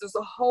 there's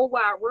a whole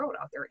wide world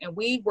out there, and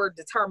we were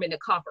determined to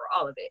conquer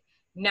all of it.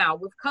 Now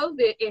with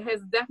COVID, it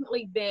has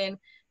definitely been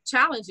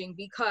challenging,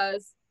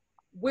 because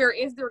where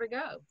is there to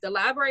go? The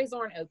libraries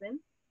aren't open.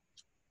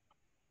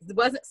 It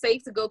wasn't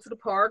safe to go to the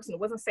parks, and it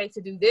wasn't safe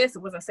to do this.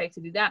 It wasn't safe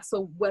to do that.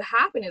 So what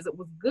happened is, it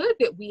was good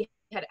that we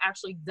had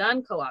actually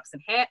done co-ops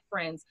and had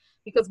friends,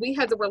 because we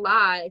had to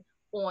rely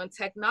on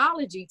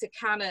technology to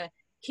kind of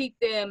keep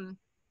them,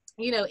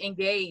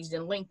 engaged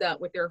and linked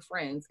up with their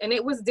friends. And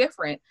it was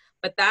different,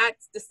 but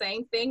that's the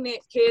same thing that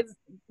kids,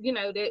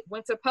 that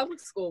went to public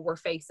school were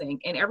facing.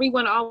 And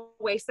everyone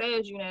always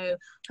says,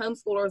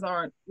 homeschoolers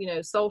aren't,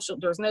 social,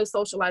 there's no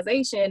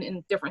socialization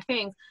and different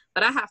things.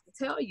 But I have to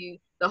tell you,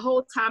 the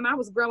whole time I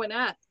was growing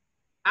up,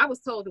 I was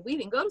told that we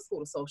didn't go to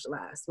school to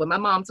socialize. Well, my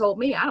mom told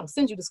me, I don't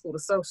send you to school to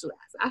socialize.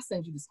 I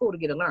send you to school to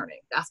get a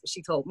learning. That's what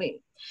she told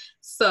me.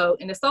 So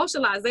in the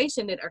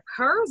socialization that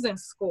occurs in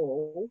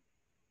school,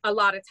 a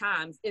lot of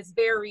times it's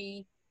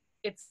very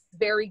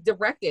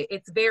directed.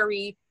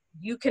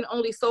 You can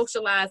only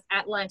socialize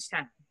at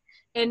lunchtime.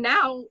 And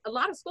now a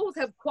lot of schools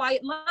have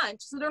quiet lunch,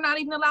 so they're not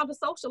even allowed to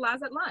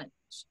socialize at lunch.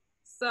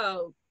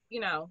 So,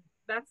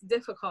 that's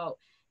difficult.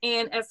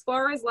 And as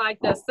far as like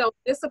the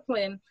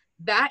self-discipline,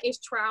 that is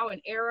trial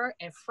and error.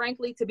 And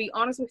frankly, to be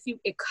honest with you,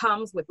 it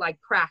comes with like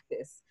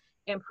practice.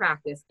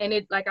 And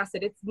it, like I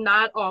said, it's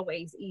not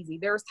always easy.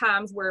 There's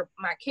times where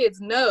my kids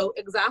know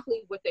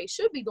exactly what they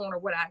should be doing or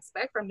what I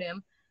expect from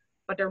them,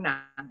 but they're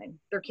not.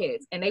 They're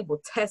kids, and they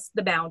will test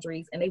the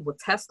boundaries, and they will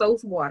test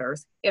those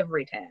waters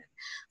every time.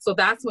 So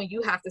that's when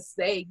you have to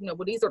say, well,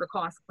 these are the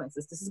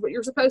consequences. This is what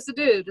you're supposed to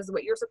do. This is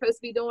what you're supposed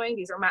to be doing.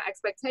 These are my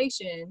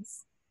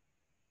expectations.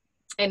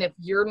 And if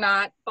you're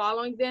not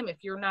following them,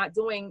 if you're not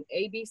doing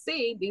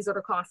ABC, these are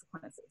the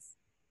consequences,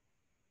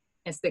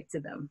 and stick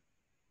to them.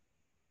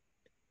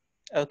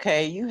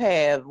 Okay, you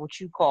have what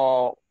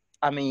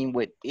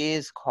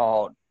is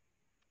called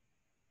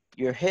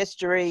your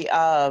history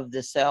of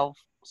the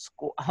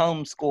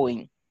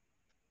homeschooling,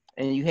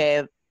 and you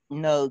have,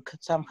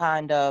 some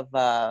kind of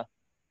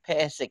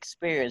past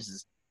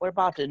experiences. What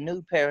about the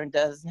new parent?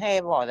 Doesn't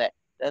have all that,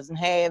 doesn't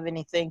have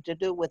anything to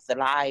do with the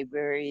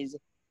libraries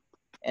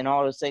and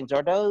all those things.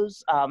 Are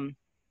those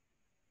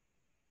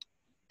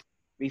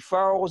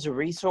referrals or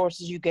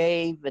resources you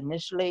gave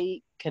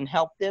initially can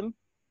help them?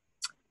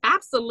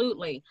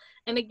 Absolutely.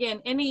 And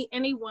again,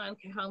 anyone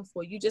can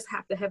homeschool. You just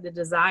have to have the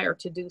desire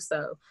to do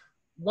so.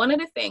 One of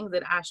the things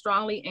that I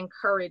strongly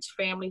encourage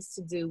families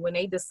to do when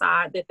they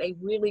decide that they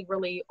really,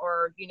 really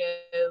are,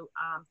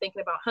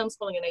 thinking about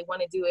homeschooling and they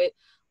want to do it,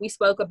 we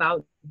spoke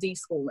about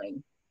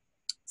deschooling.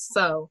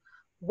 So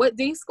what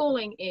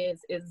deschooling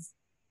is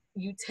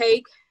you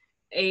take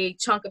a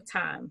chunk of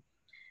time.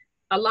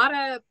 A lot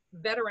of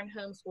veteran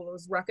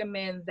homeschoolers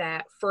recommend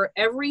that for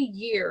every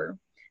year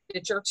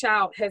that your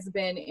child has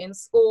been in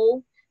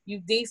school, you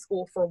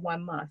deschool for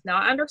 1 month. Now,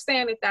 I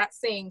understand that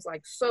seems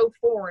like so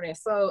foreign and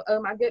so,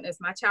 oh my goodness,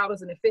 my child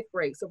is in the 5th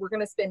grade, so we're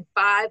going to spend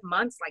 5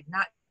 months like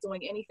not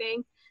doing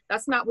anything.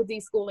 That's not what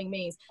deschooling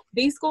means.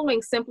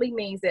 Deschooling simply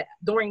means that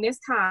during this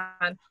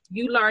time,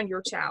 you learn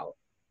your child.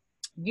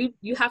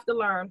 You have to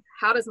learn,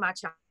 how does my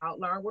child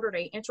learn? What are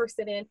they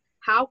interested in?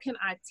 How can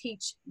I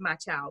teach my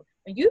child?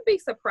 And you'd be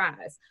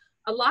surprised.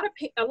 A lot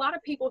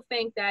of people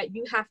think that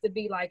you have to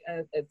be like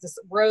a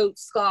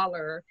Rhodes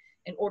Scholar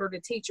in order to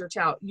teach your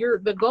child.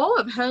 The goal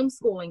of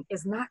homeschooling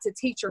is not to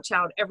teach your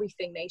child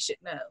everything they should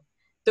know.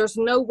 There's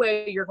no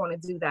way you're going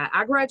to do that.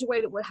 I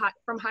graduated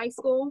from high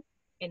school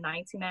in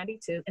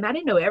 1992, and I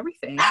didn't know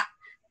everything.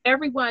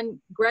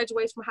 Everyone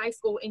graduates from high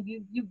school, and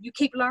you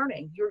keep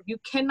learning. You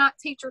cannot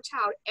teach your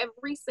child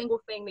every single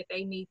thing that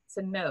they need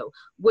to know.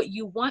 What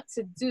you want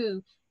to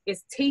do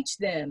is teach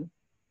them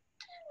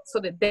so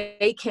that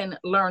they can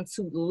learn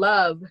to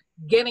love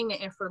getting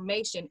the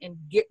information and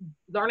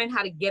learning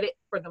how to get it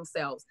for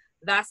themselves.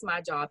 That's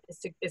my job.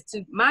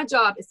 My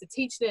job is to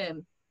teach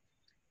them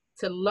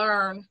to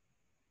learn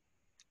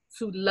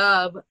to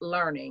love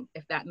learning,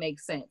 if that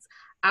makes sense.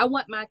 I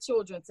want my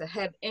children to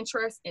have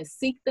interest and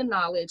seek the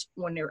knowledge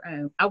on their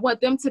own. I want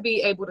them to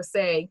be able to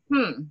say,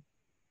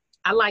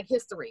 I like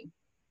history,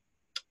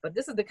 but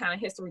this is the kind of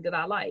history that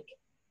I like.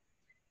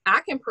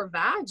 I can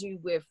provide you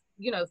with,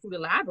 through the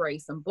library,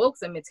 some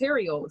books and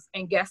materials.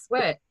 And guess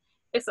what?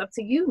 It's up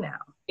to you now.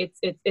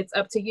 It's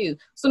up to you.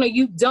 So no,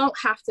 you don't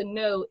have to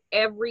know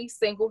every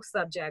single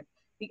subject.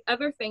 The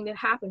other thing that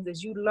happens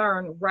is you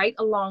learn right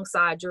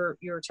alongside your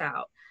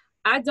child.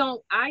 I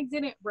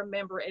didn't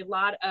remember a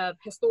lot of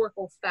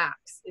historical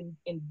facts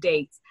and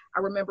dates.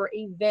 I remember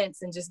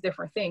events and just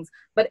different things.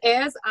 But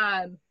as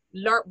I'm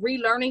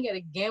relearning it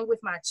again with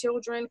my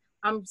children,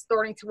 I'm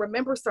starting to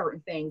remember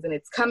certain things, and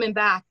it's coming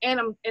back, and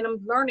I'm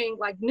learning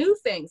like new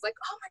things, like,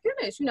 oh my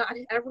goodness,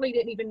 I really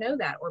didn't even know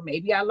that, or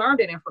maybe I learned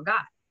it and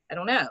forgot. I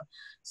don't know.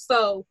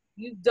 So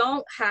you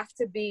don't have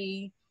to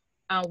be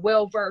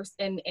well-versed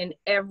in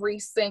every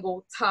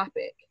single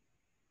topic.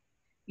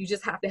 You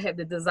just have to have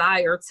the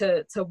desire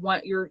to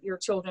want your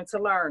children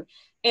to learn.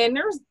 And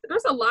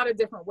there's a lot of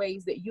different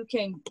ways that you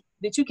can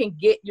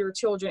get your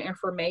children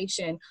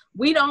information.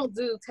 We don't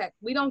do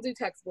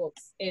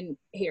textbooks in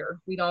here.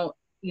 We don't,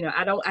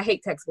 I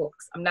hate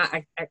textbooks. I'm not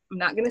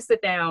going to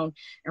sit down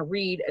and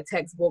read a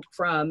textbook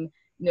from,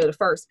 the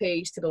first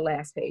page to the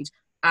last page.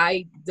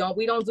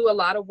 We don't do a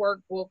lot of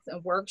workbooks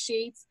and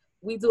worksheets.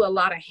 We do a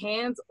lot of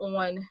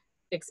hands-on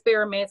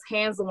experiments,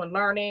 hands-on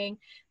learning.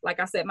 Like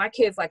I said, my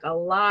kids like a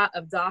lot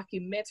of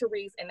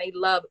documentaries, and they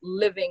love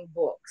living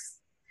books.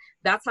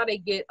 That's how they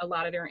get a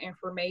lot of their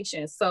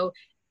information. So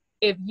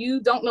if you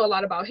don't know a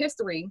lot about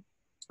history,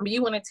 but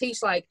you want to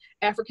teach like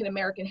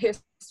African-American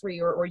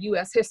history or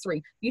U.S.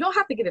 history, you don't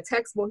have to get a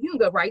textbook. You can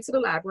go right to the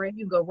library.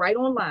 You can go right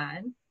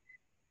online,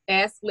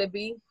 Ask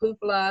Libby,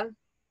 Hoopla,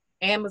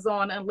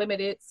 Amazon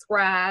Unlimited,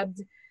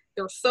 Scribed.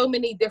 There's so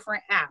many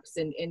different apps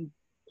and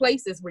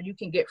places where you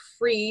can get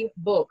free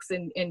books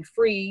and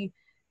free,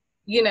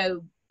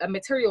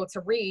 material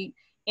to read.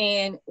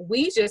 And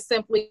we just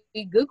simply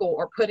Google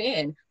or put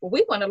in, well,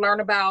 we want to learn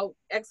about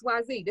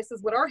XYZ. This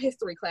is what our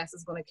history class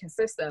is going to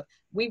consist of.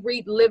 We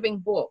read living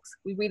books.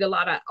 We read a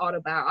lot of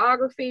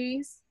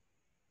autobiographies,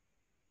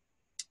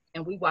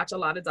 and we watch a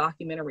lot of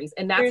documentaries.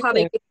 And that's how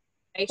they get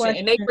information.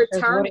 And they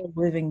return it.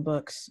 Living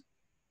books.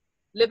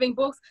 Living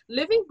books.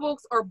 Living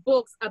books are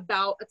books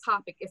about a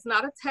topic. It's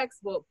not a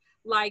textbook.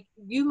 Like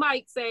you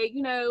might say,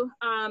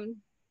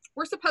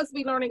 we're supposed to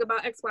be learning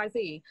about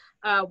XYZ.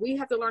 We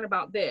have to learn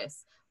about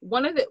this.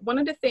 One of the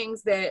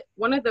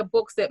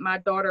books that my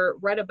daughter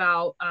read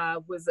about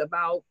was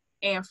about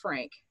Anne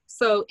Frank.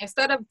 So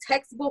instead of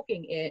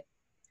textbooking it,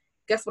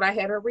 guess what I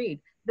had her read?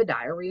 The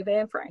Diary of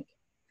Anne Frank.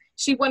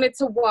 She wanted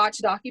to watch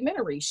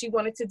documentaries. She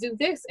wanted to do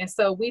this. And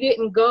so we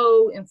didn't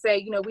go and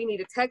say, we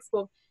need a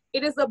textbook.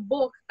 It is a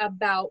book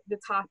about the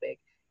topic.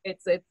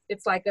 It's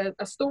like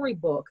a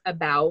storybook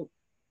about,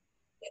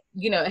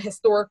 a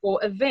historical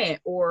event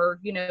or,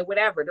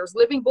 whatever. There's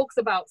living books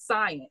about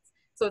science.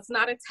 So it's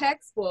not a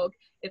textbook.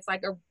 It's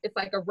like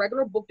a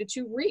regular book that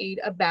you read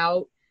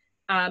about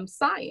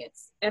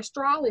science,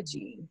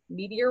 astrology,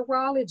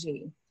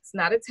 meteorology. It's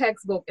not a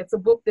textbook. It's a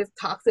book that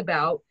talks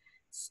about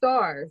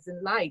stars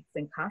and lights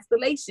and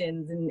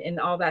constellations and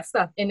all that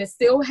stuff. And it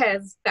still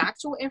has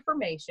factual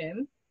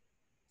information,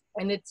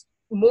 and it's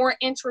more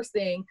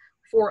interesting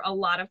for a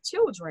lot of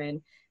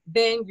children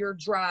than your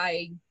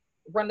dry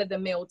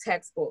run-of-the-mill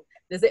textbook.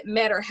 Does it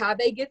matter how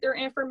they get their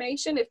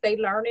information if they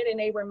learn it and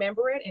they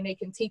remember it and they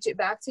can teach it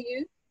back to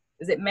you?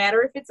 Does it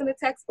matter if it's in a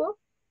textbook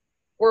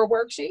or a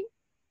worksheet?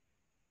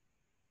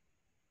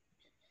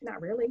 Not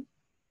really.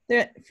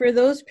 For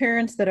those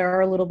parents that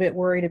are a little bit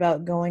worried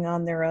about going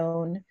on their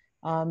own,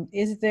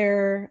 is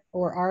there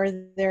or are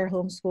there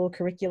homeschool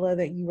curricula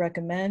that you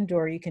recommend,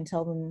 or you can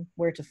tell them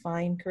where to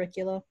find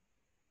curricula?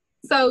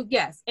 So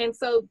yes, and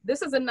so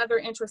this is another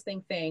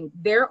interesting thing.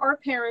 There are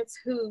parents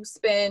who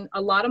spend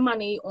a lot of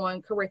money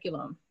on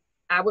curriculum.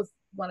 I was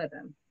one of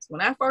them. So when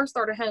I first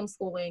started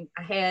homeschooling,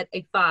 I had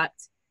a thought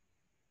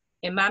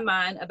in my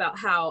mind about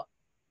how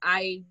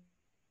I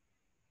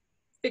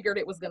figured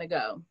it was going to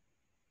go.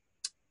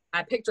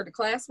 I pictured a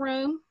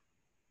classroom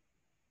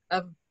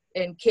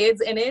and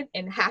kids in it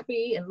and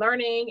happy and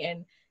learning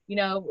and,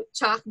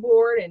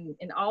 chalkboard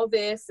and all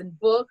this and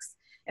books.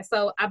 And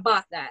so I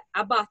bought that.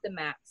 I bought the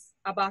maps.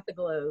 I bought the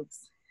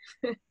globes.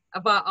 I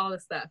bought all the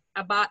stuff.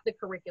 I bought the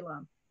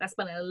curriculum. I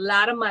spent a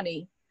lot of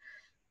money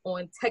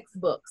on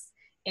textbooks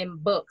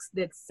and books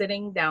that's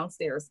sitting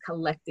downstairs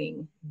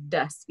collecting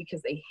dust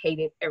because they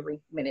hated every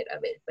minute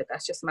of it. But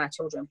that's just my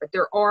children. But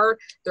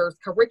there's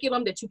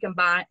curriculum that you can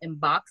buy in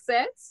box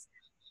sets.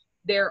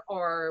 There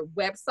are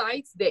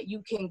websites that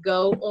you can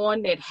go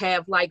on that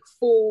have like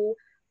full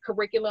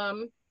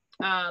curriculum.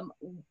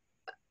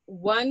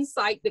 One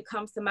site that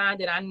comes to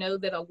mind that I know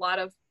that a lot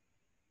of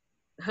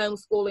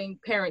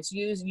homeschooling parents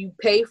use, you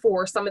pay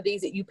for some of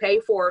these that you pay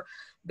for.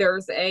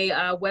 There's a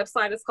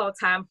website, it's called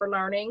Time for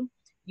Learning.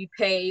 You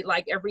pay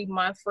like every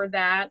month for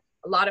that.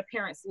 A lot of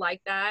parents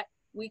like that.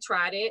 We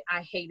tried it.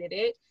 I hated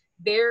it.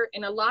 There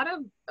in a lot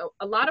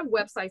of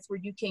websites where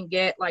you can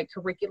get like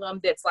curriculum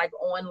that's like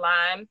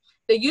online,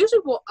 they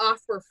usually will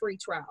offer free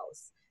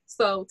trials.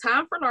 So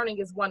Time for Learning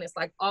is one that's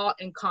like all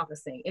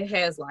encompassing. It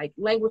has like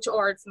language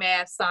arts,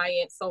 math,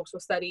 science, social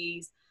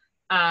studies,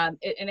 and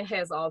it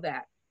has all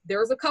that.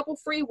 There's a couple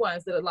free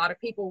ones that a lot of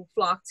people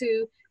flock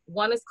to.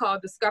 One is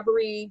called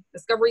Discovery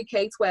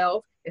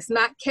K-12. It's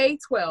not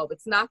K-12.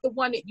 It's not the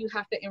one that you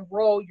have to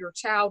enroll your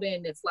child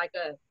in. It's like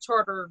a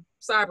charter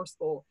cyber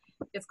school.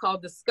 It's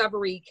called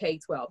Discovery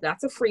K-12.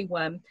 That's a free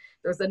one.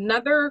 There's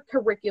another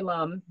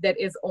curriculum that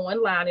is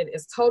online. It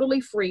is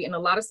totally free, and a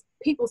lot of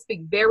people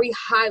speak very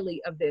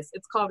highly of this.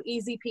 It's called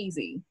Easy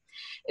Peasy.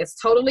 It's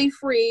totally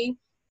free,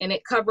 and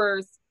it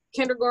covers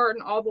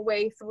kindergarten all the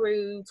way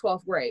through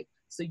 12th grade.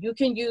 So you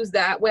can use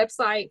that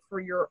website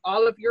for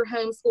all of your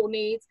homeschool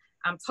needs.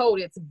 I'm told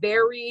it's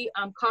very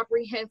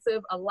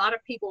comprehensive. A lot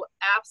of people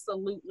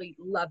absolutely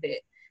love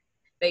it.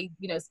 They,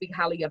 speak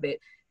highly of it.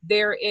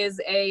 There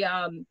is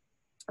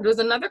there's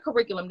another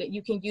curriculum that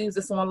you can use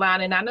this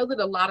online, and I know that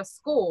a lot of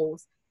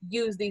schools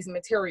use these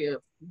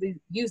materials.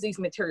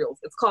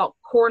 It's called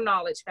Core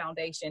Knowledge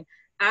Foundation.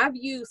 I've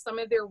used some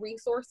of their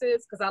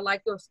resources because I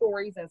like their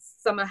stories and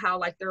some of how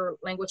like their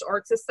language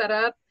arts is set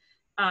up.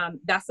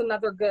 That's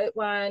another good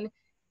one.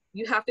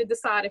 You have to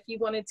decide if you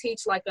want to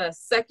teach like a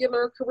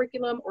secular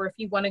curriculum or if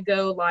you want to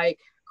go like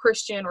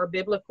Christian or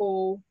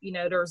biblical.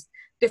 There's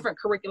different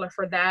curricula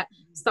for that.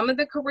 Some of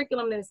the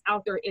curriculum that's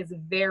out there is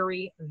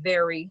very,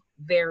 very,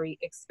 very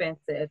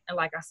expensive. And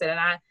like I said,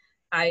 and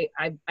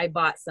I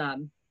bought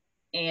some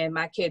and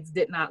my kids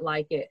did not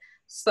like it.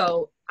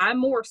 So I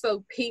more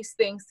so piece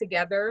things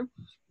together.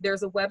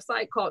 There's a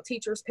website called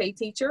Teachers Pay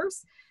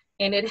Teachers,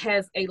 and it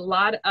has a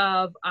lot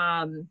of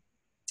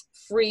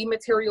free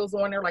materials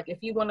on there. Like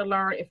if you want to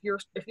learn, if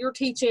you're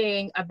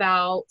teaching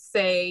about,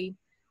 say,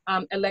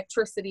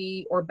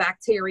 electricity or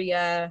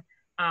bacteria,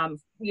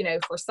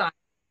 for science,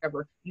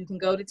 whatever, you can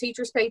go to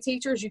Teachers Pay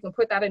Teachers. You can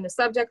put that in the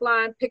subject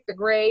line, pick the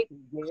grade,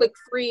 click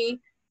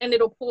free, and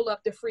it'll pull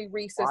up the free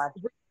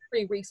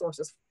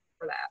resources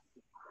for that.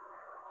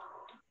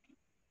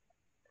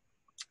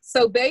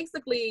 So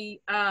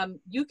basically,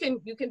 you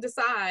can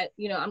decide,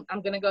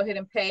 I'm going to go ahead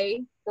and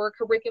pay for a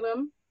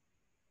curriculum,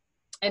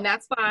 and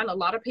that's fine. A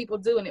lot of people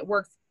do, and it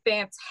works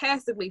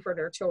fantastically for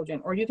their children.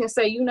 Or you can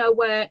say, you know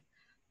what,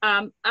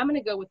 I'm going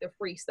to go with the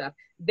free stuff.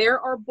 There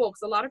are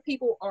books. A lot of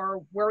people are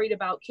worried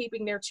about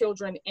keeping their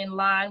children in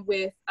line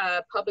with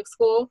public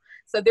school.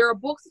 So there are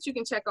books that you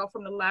can check out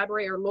from the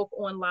library or look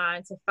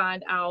online to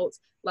find out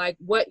like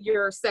what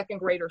your second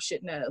grader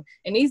should know.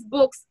 And these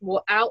books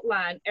will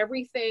outline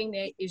everything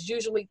that is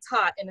usually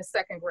taught in the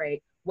second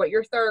grade, what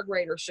your third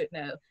grader should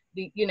know,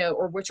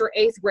 or what your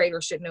eighth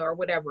grader should know or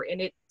whatever. And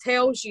it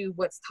tells you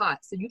what's taught.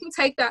 So you can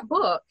take that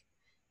book,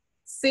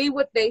 see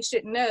what they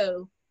should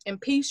know,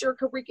 and piece your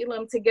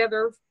curriculum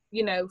together,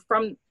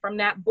 from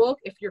that book.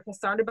 If you're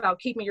concerned about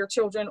keeping your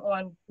children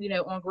on,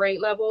 on grade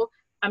level,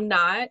 I'm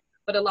not,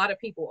 but a lot of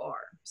people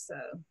are. So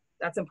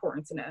that's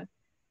important to know.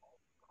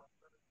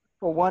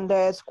 For one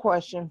last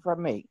question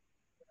from me.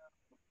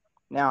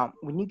 Now,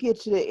 when you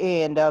get to the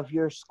end of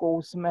your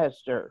school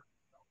semester,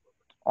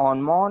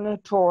 on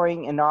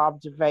monitoring and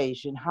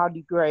observation, how do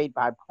you grade,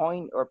 by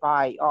point or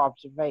by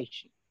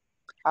observation?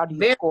 How do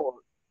you score?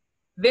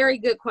 Very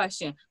good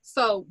question.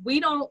 So we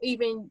don't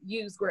even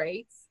use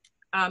grades.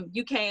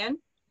 You can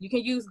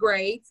use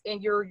grades in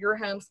your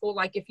homeschool.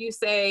 Like if you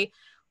say,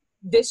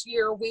 this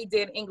year we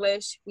did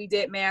English, we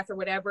did math or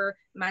whatever,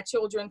 my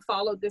children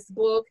followed this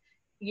book,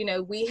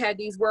 we had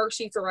these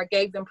worksheets or I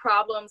gave them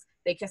problems,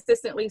 they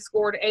consistently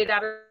scored 8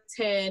 out of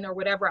 10 or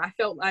whatever. I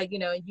felt like,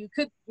 you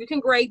can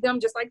grade them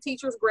just like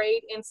teachers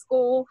grade in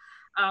school.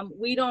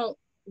 We don't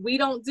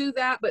do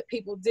that, but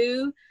people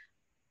do.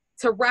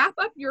 To wrap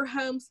up your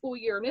homeschool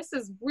year, and this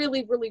is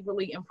really, really,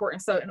 really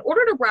important. So in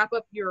order to wrap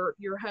up your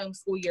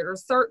homeschool year,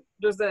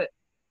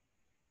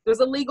 there's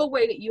a legal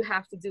way that you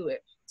have to do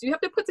it. So you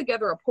have to put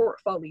together a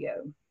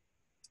portfolio.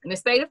 In the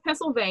state of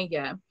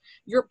Pennsylvania,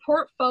 your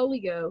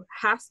portfolio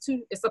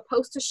is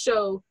supposed to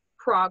show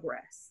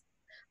progress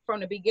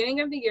from the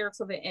beginning of the year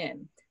to the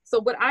end. So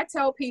what I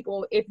tell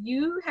people, if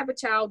you have a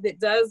child that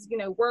does,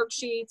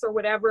 worksheets or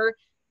whatever,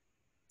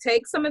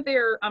 take some of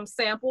their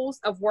samples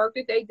of work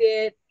that they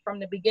did from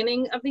the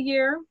beginning of the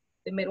year,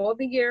 the middle of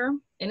the year,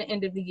 and the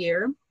end of the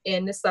year,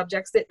 in the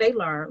subjects that they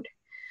learned,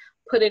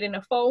 put it in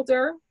a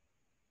folder,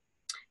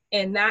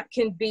 and that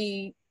can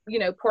be,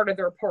 part of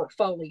their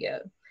portfolio.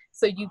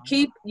 So you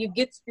get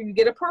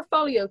a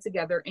portfolio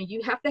together, and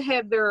you have to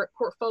have their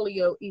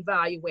portfolio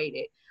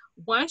evaluated.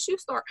 Once you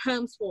start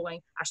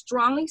homeschooling, I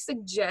strongly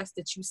suggest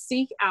that you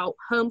seek out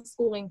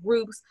homeschooling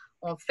groups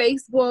on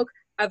Facebook,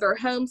 other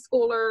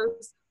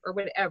homeschoolers, or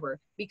whatever,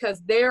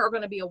 because there are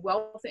going to be a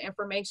wealth of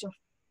information,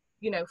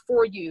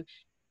 for you.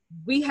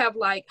 We have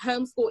like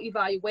homeschool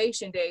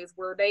evaluation days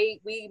where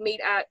we meet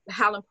at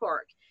Highland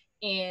Park,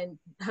 and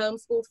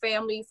homeschool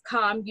families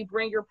come, you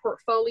bring your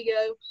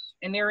portfolio,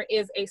 and there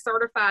is a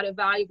certified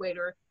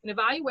evaluator. An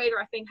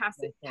evaluator, I think, has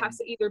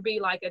to either be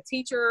like a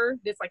teacher,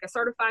 that's like a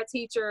certified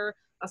teacher,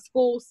 a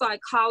school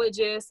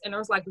psychologist, and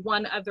there's like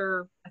one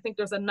other, I think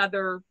there's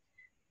another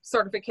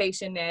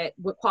certification that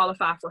would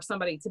qualify for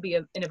somebody to be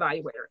an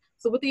evaluator.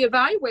 So what the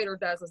evaluator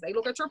does is they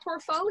look at your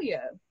portfolio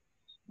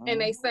and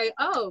they say,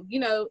 oh,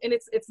 and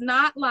it's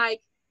not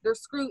like they're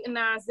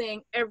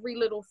scrutinizing every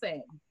little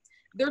thing.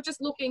 They're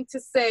just looking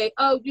to say,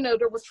 oh,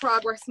 there was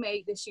progress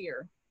made this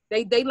year.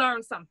 They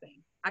learned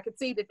something. I could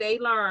see that they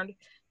learned,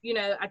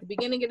 at the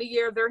beginning of the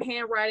year, their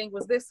handwriting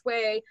was this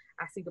way.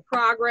 I see the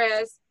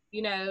progress,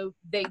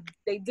 they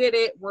did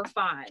it, we're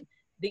fine.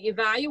 The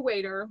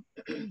evaluator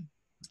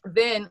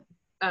then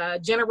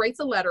generates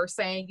a letter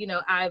saying,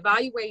 I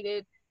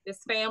evaluated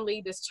this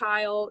family, this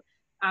child.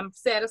 I'm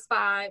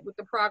satisfied with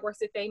the progress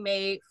that they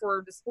made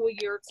for the school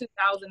year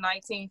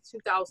 2019,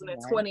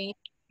 2020.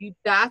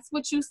 That's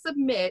what you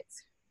submit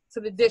to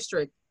the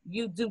district.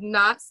 You do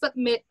not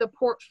submit the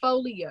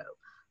portfolio,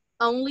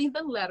 only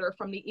the letter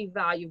from the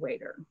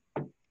evaluator.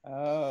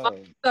 Oh.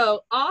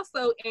 So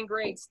also in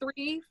grades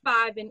 3,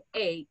 5, and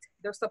 8,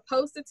 they're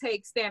supposed to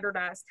take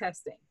standardized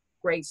testing.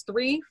 Grades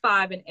 3,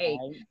 5, and 8.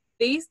 Right.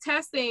 These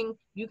testing,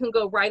 you can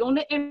go right on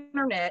the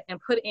internet and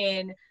put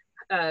in,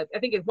 I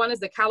think one is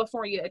the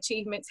California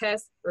Achievement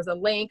Test. There's a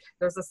link,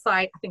 there's a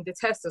site. I think the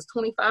test is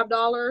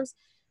 $25.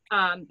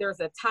 There's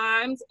a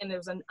timed and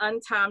there's an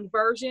untimed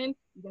version.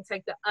 You can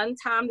take the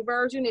untimed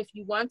version if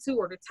you want to,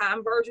 or the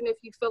timed version if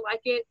you feel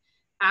like it.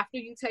 After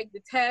you take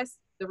the test,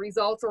 the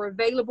results are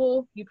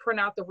available. You print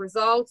out the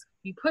results.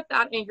 You put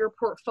that in your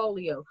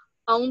portfolio.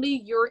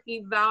 Only your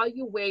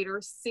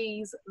evaluator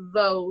sees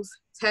those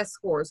test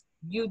scores.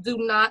 You do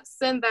not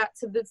send that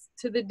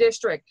to the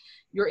district.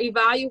 Your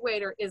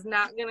evaluator is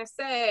not going to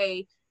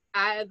say,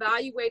 I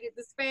evaluated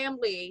this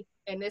family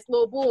and this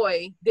little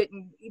boy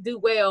didn't do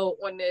well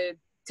on the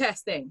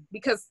testing,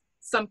 because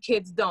some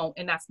kids don't,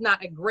 and that's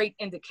not a great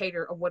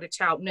indicator of what a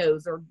child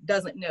knows or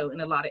doesn't know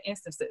in a lot of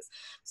instances.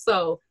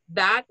 So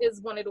that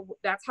is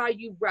that's how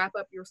you wrap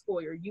up your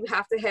school year. You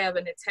have to have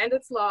an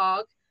attendance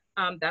log.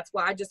 That's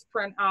why I just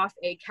print off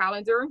a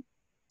calendar,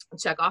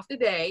 check off the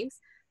days.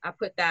 I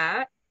put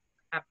that,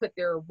 I put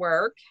their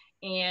work,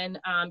 and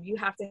you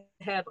have to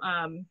have,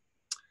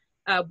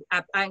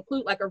 I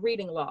include like a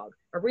reading log.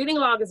 A reading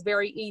log is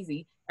very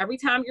easy. Every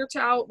time your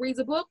child reads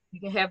a book, you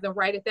can have them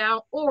write it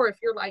down. Or if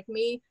you're like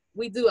me,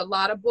 we do a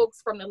lot of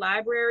books from the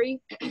library.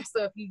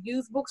 So if you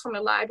use books from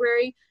the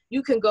library,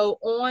 you can go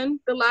on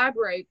the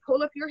library,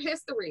 pull up your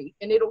history,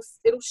 and it'll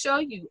show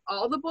you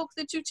all the books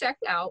that you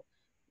checked out.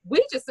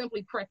 We just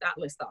simply print that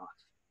list off.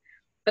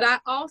 But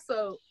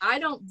I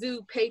don't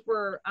do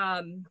paper,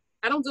 I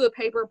don't do a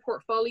paper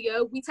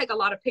portfolio. We take a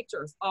lot of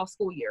pictures all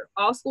school year.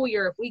 All school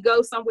year, if we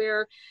go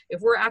somewhere,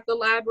 if we're at the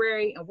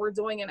library and we're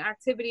doing an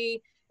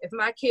activity, if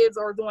my kids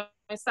are doing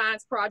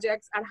science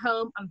projects at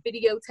home, I'm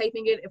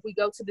videotaping it. If we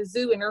go to the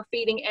zoo and they're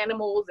feeding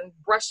animals and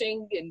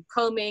brushing and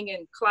combing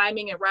and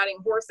climbing and riding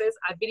horses,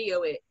 I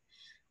video it.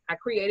 I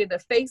created a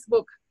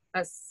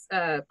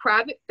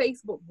private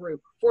Facebook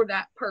group for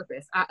that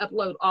purpose. I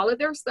upload all of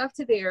their stuff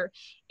to there,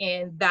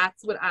 and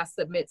that's what I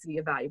submit to the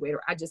evaluator.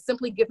 I just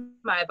simply give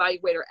my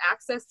evaluator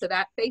access to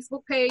that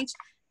Facebook page.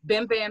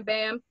 Bam, bam,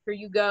 bam, here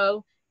you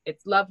go.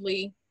 It's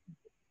lovely.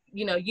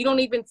 You know, you don't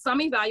even,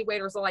 some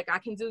evaluators are like, I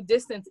can do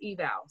distance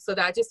eval. So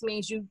that just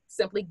means you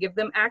simply give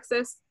them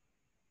access.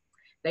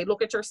 They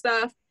look at your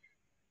stuff.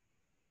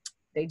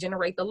 They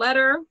generate the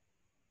letter.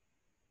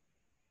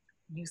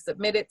 You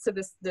submit it to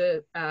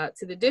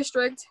the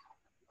district,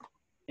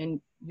 and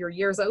your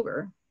year's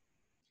over.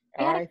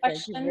 All right,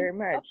 thank you very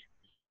much.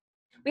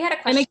 We had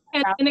a question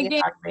about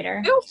the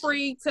evaluator. Feel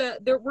free to.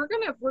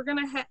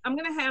 I'm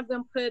gonna have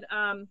them put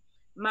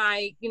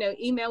my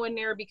email in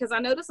there, because I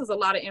know this is a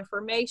lot of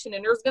information,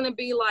 and there's gonna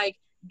be like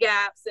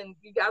gaps, and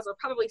you guys are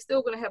probably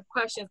still gonna have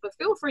questions. But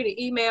feel free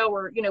to email,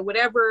 or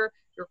whatever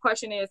your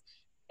question is.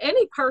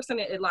 Any person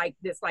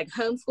that's like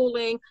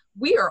homeschooling,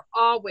 we are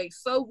always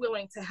so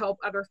willing to help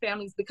other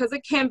families, because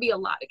it can be a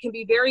lot. It can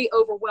be very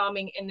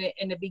overwhelming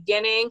in the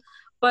beginning,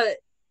 but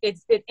it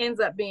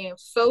ends up being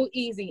so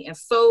easy and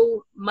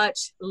so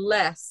much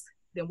less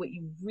than what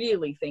you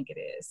really think it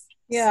is.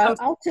 Yeah,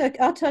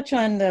 I'll touch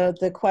on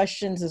the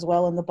questions as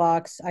well in the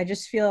box. I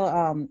just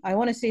feel I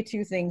want to say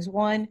two things.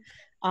 One,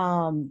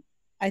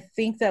 I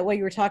think that what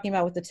you were talking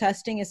about with the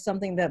testing is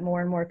something that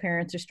more and more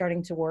parents are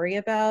starting to worry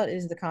about,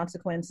 is the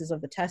consequences of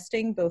the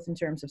testing, both in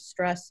terms of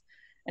stress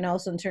and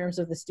also in terms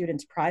of the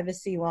student's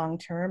privacy long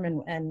term,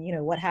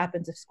 and what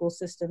happens if school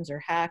systems are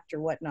hacked or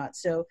whatnot.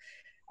 So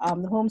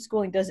the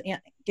homeschooling does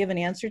give an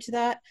answer to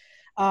that.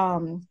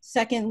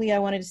 Secondly, I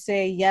wanted to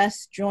say,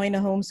 yes, join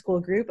a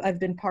homeschool group. I've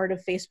been part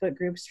of Facebook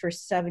groups for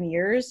 7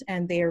 years,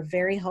 and they are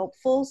very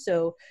helpful.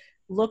 So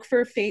look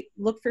for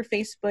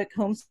Facebook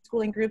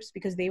homeschooling groups,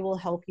 because they will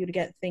help you to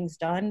get things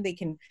done.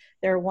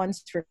 There are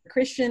ones for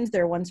Christians,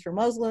 there are ones for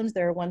Muslims,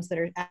 there are ones that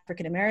are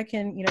African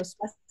American,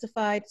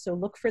 specified. So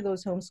look for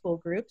those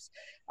homeschool groups,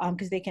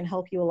 because they can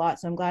help you a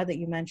lot. So I'm glad that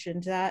you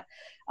mentioned that.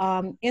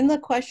 In the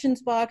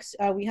questions box,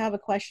 we have a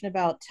question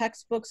about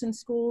textbooks in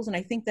schools, and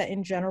I think that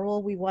in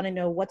general we want to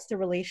know what's the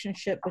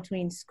relationship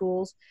between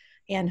schools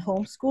and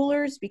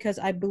homeschoolers, because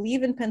I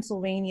believe in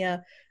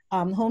Pennsylvania,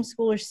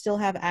 homeschoolers still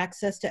have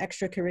access to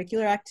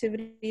extracurricular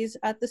activities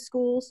at the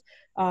schools.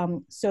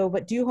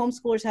 But do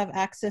homeschoolers have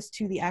access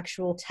to the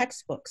actual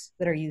textbooks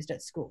that are used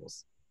at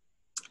schools?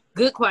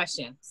 Good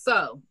question.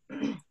 So,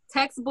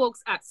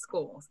 textbooks at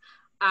schools.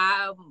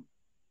 I'm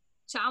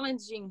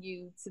challenging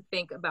you to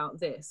think about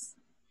this.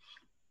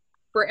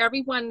 For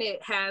everyone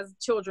that has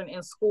children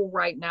in school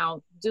right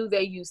now, do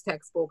they use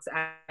textbooks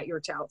at your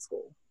child's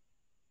school?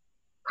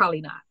 Probably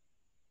not.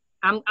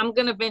 I'm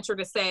going to venture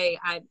to say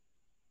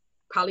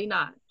probably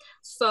not.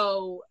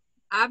 So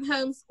I've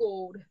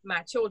homeschooled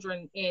my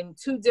children in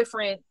 2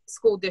 different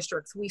school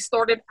districts. We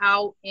started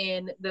out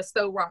in the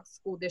Stowe Rock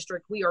School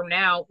District. We are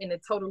now in a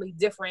totally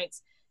different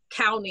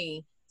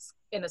county,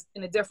 in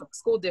a different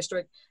school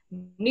district.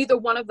 Neither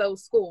one of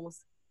those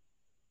schools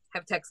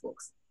have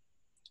textbooks.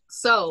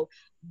 So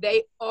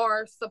they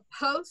are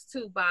supposed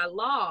to, by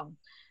law,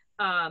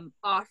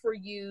 offer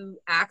you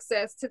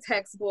access to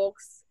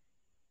textbooks.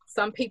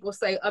 Some people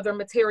say other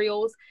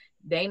materials.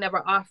 They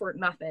never offered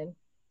nothing.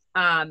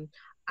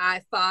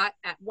 I thought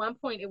at one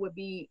point it would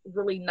be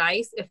really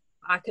nice if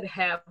I could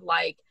have,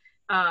 like,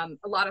 a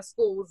lot of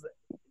schools,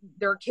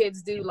 their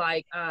kids do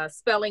like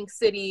spelling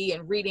city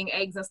and reading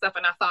eggs and stuff.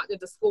 And I thought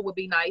that the school would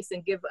be nice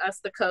and give us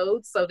the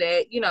codes so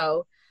that, you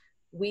know,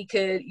 we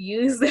could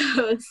use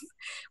those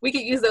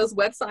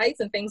websites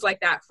and things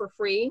like that for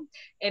free.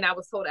 And I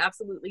was told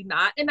absolutely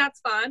not. And that's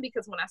fine,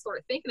 because when I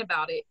started thinking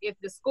about it, if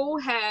the school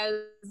has,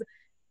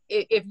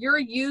 if you're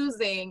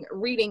using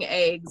Reading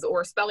Eggs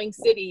or Spelling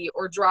City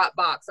or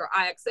Dropbox or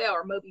IXL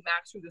or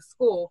MobyMax through the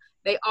school,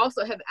 they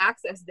also have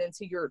access then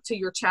to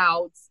your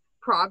child's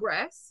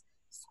progress,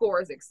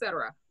 scores,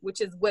 etc., which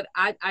is what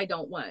I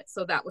don't want.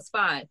 So that was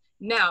fine.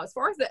 Now, as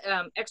far as the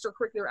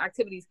extracurricular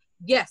activities,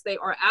 yes, they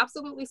are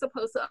absolutely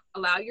supposed to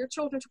allow your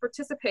children to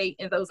participate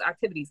in those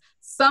activities.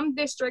 Some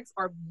districts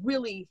are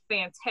really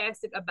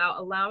fantastic about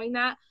allowing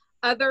that.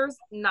 Others,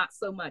 not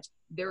so much.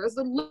 There is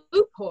a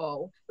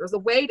loophole. There's a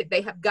way that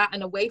they have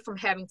gotten away from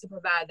having to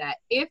provide that.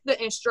 If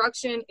the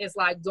instruction is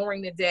like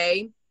during the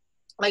day,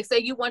 like say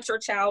you want your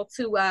child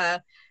to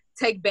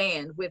take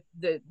band with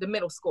the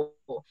middle school.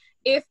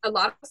 If a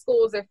lot of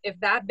schools, if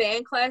that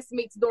band class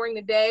meets during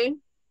the day,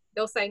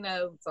 they'll say,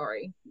 no,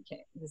 sorry, you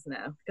can't, just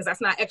no, because that's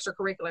not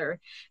extracurricular.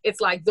 It's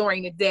like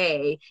during the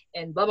day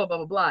and blah, blah, blah,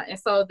 blah, blah. And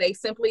so they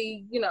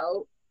simply, you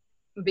know,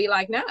 be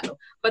like, no.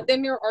 But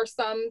then there are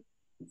some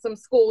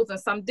schools and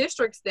some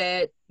districts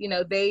that, you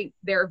know,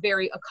 they're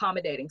very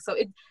accommodating. So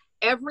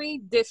every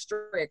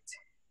district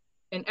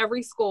and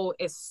every school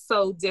is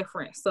so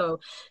different. So,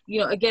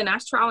 you know, again,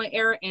 that's trial and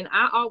error. And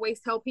I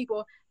always tell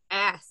people,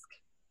 ask.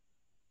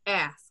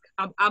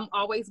 I'm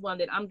always one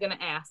that I'm going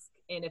to ask.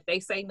 And if they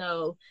say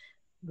no,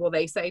 well,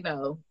 they say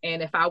no.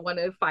 And if I want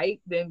to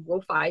fight, then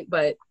we'll fight,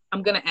 but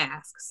I'm going to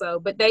ask. So,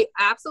 but they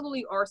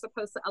absolutely are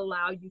supposed to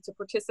allow you to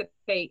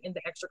participate in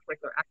the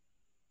extracurricular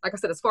activities. Like I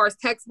said, as far as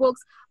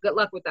textbooks, good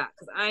luck with that,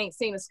 because I ain't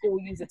seen a school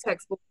use a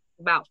textbook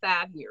in about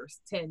 5 years,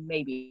 10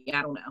 maybe,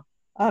 I don't know.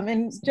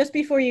 And just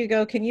before you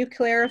go, can you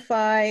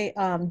clarify,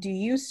 do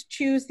you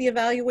choose the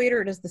evaluator,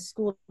 or does the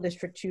school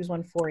district choose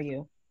one for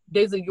you?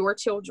 These are your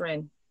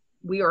children.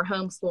 We are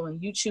homeschooling.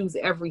 You choose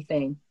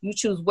everything. You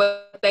choose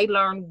what they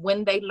learn,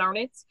 when they learn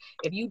it.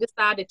 If you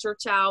decide that your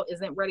child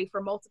isn't ready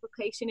for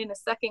multiplication in the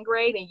 2nd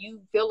grade and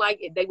you feel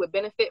like they would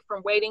benefit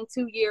from waiting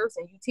 2 years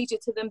and you teach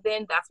it to them,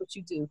 then that's what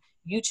you do.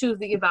 You choose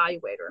the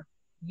evaluator.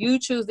 You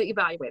choose the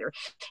evaluator.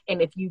 And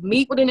if you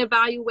meet with an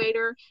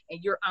evaluator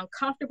and you're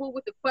uncomfortable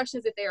with the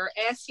questions that they are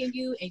asking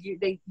you, and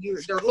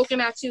they're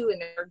looking at you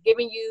and they're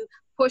giving you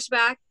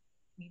pushback,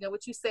 you know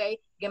what you say?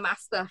 Get my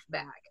stuff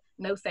back.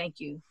 No, thank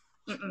you.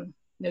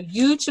 No,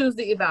 you choose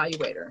the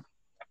evaluator.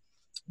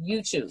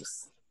 You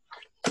choose.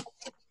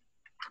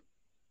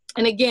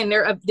 And again,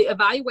 the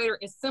evaluator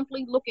is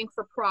simply looking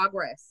for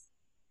progress.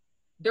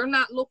 They're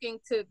not looking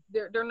to,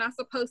 they're not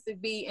supposed to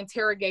be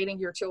interrogating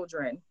your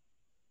children.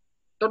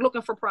 They're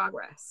looking for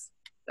progress.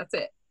 That's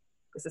it.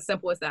 It's as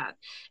simple as that.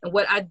 And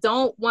what I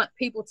don't want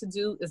people to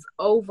do is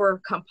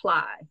over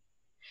comply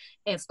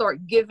and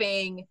start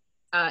giving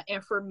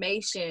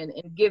information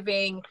and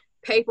giving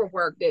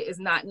paperwork that is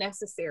not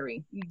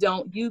necessary.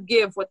 You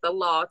give what the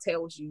law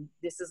tells you.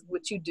 This is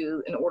what you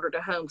do in order to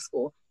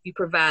homeschool. You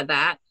provide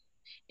that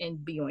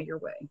and be on your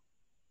way.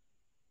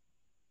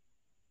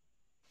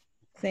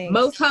 Thanks.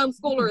 Most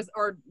homeschoolers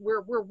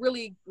we're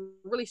really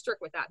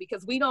strict with that,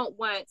 because we don't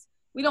want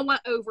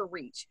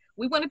overreach.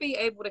 We want to be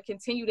able to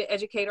continue to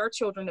educate our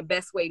children the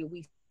best way that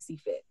we see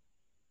fit.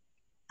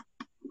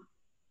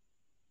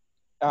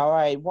 All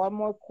right, one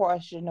more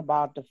question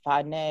about the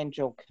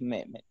financial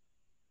commitment.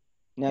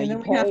 Now, and then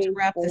we have to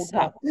wrap this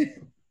up.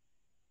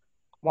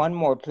 One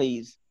more,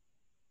 please.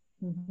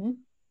 Go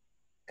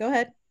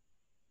ahead.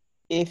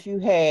 If you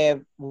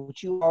have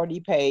what you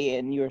already pay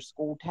in your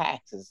school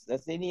taxes,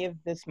 does any of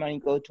this money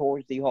go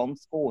towards the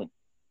homeschooling?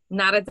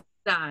 Not a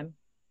dime.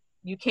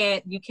 You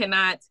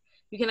cannot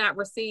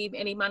receive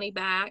any money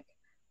back.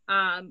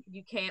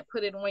 You can't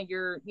put it on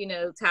your,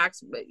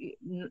 tax,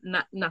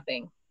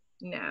 nothing.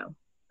 No.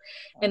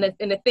 And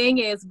the thing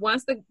is,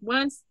 once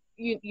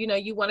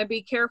you want to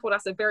be careful.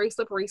 That's a very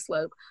slippery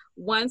slope.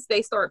 Once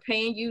they start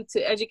paying you to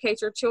educate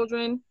your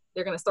children,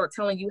 they're going to start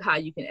telling you how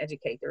you can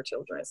educate their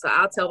children. So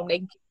I'll tell them they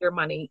can keep their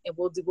money, and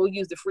we'll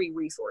use the free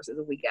resources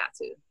if we got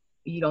to.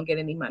 You don't get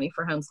any money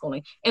for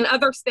homeschooling. In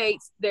other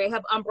states, they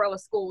have umbrella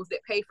schools that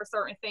pay for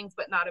certain things,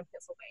 but not in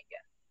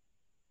Pennsylvania.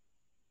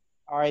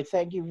 All right.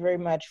 Thank you very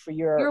much for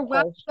your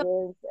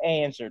questions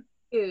answered.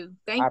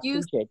 Thank you. I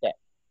appreciate that.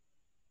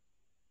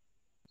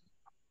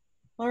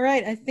 All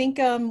right, I think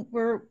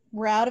we're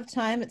out of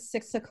time at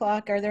 6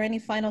 o'clock. Are there any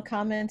final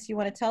comments you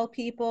want to tell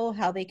people,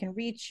 how they can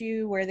reach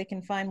you, where they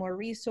can find more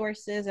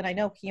resources? And I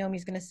know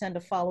Kiyomi's going to send a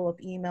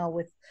follow-up email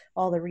with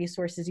all the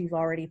resources you've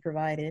already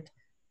provided.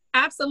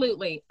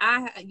 Absolutely.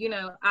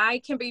 I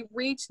can be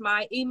reached.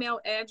 My email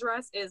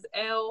address is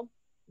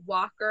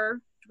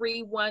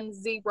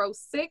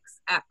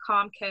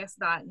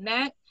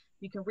lwalker3106@comcast.net.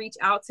 You can reach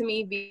out to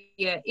me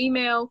via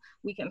email.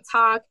 We can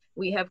talk.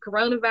 We have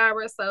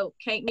coronavirus, so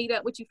can't meet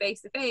up with you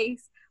face to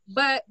face,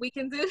 but we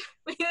can do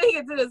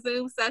a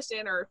Zoom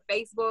session or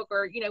Facebook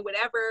or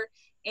whatever,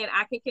 and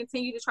I can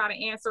continue to try to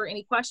answer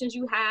any questions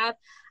you have.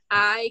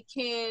 I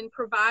can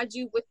provide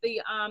you with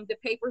the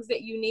papers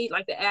that you need,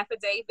 like the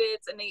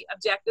affidavits and the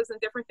objectives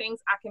and different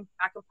things. I can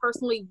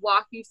personally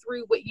walk you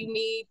through what you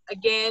need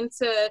again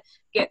to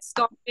get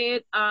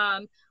started.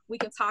 We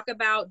can talk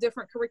about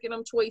different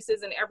curriculum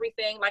choices and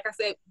everything. Like I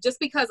said, just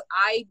because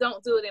I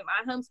don't do it in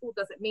my homeschool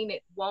doesn't mean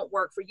it won't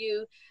work for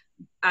you.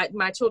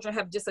 My children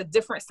have just a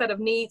different set of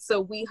needs, so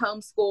we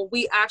homeschool.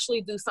 We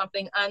actually do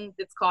something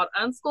that's called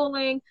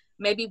unschooling.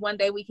 Maybe one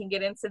day we can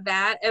get into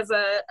that as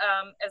a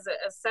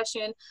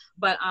session.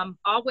 But I'm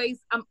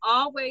always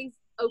open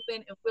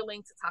and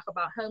willing to talk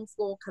about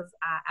homeschool because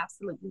I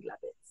absolutely love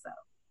it. So,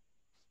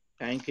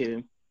 Thank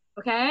you.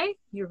 Okay,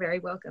 you're very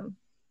welcome.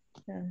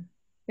 Yeah.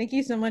 Thank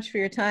you so much for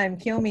your time.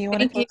 Kiyomi, you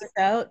want to close us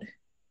out?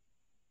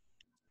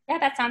 Yeah,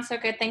 that sounds so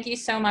good. Thank you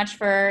so much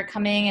for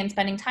coming and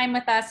spending time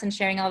with us and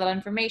sharing all that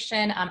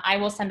information. I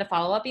will send a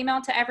follow-up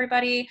email to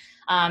everybody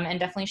and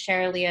definitely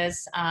share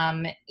Leah's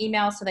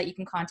email so that you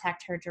can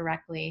contact her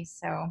directly.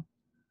 So,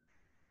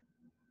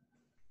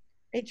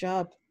 great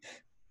job.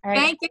 All right.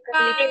 Thank you,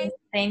 guys.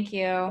 Thank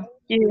you.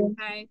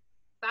 Okay.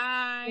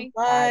 Bye.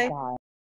 Bye. Bye.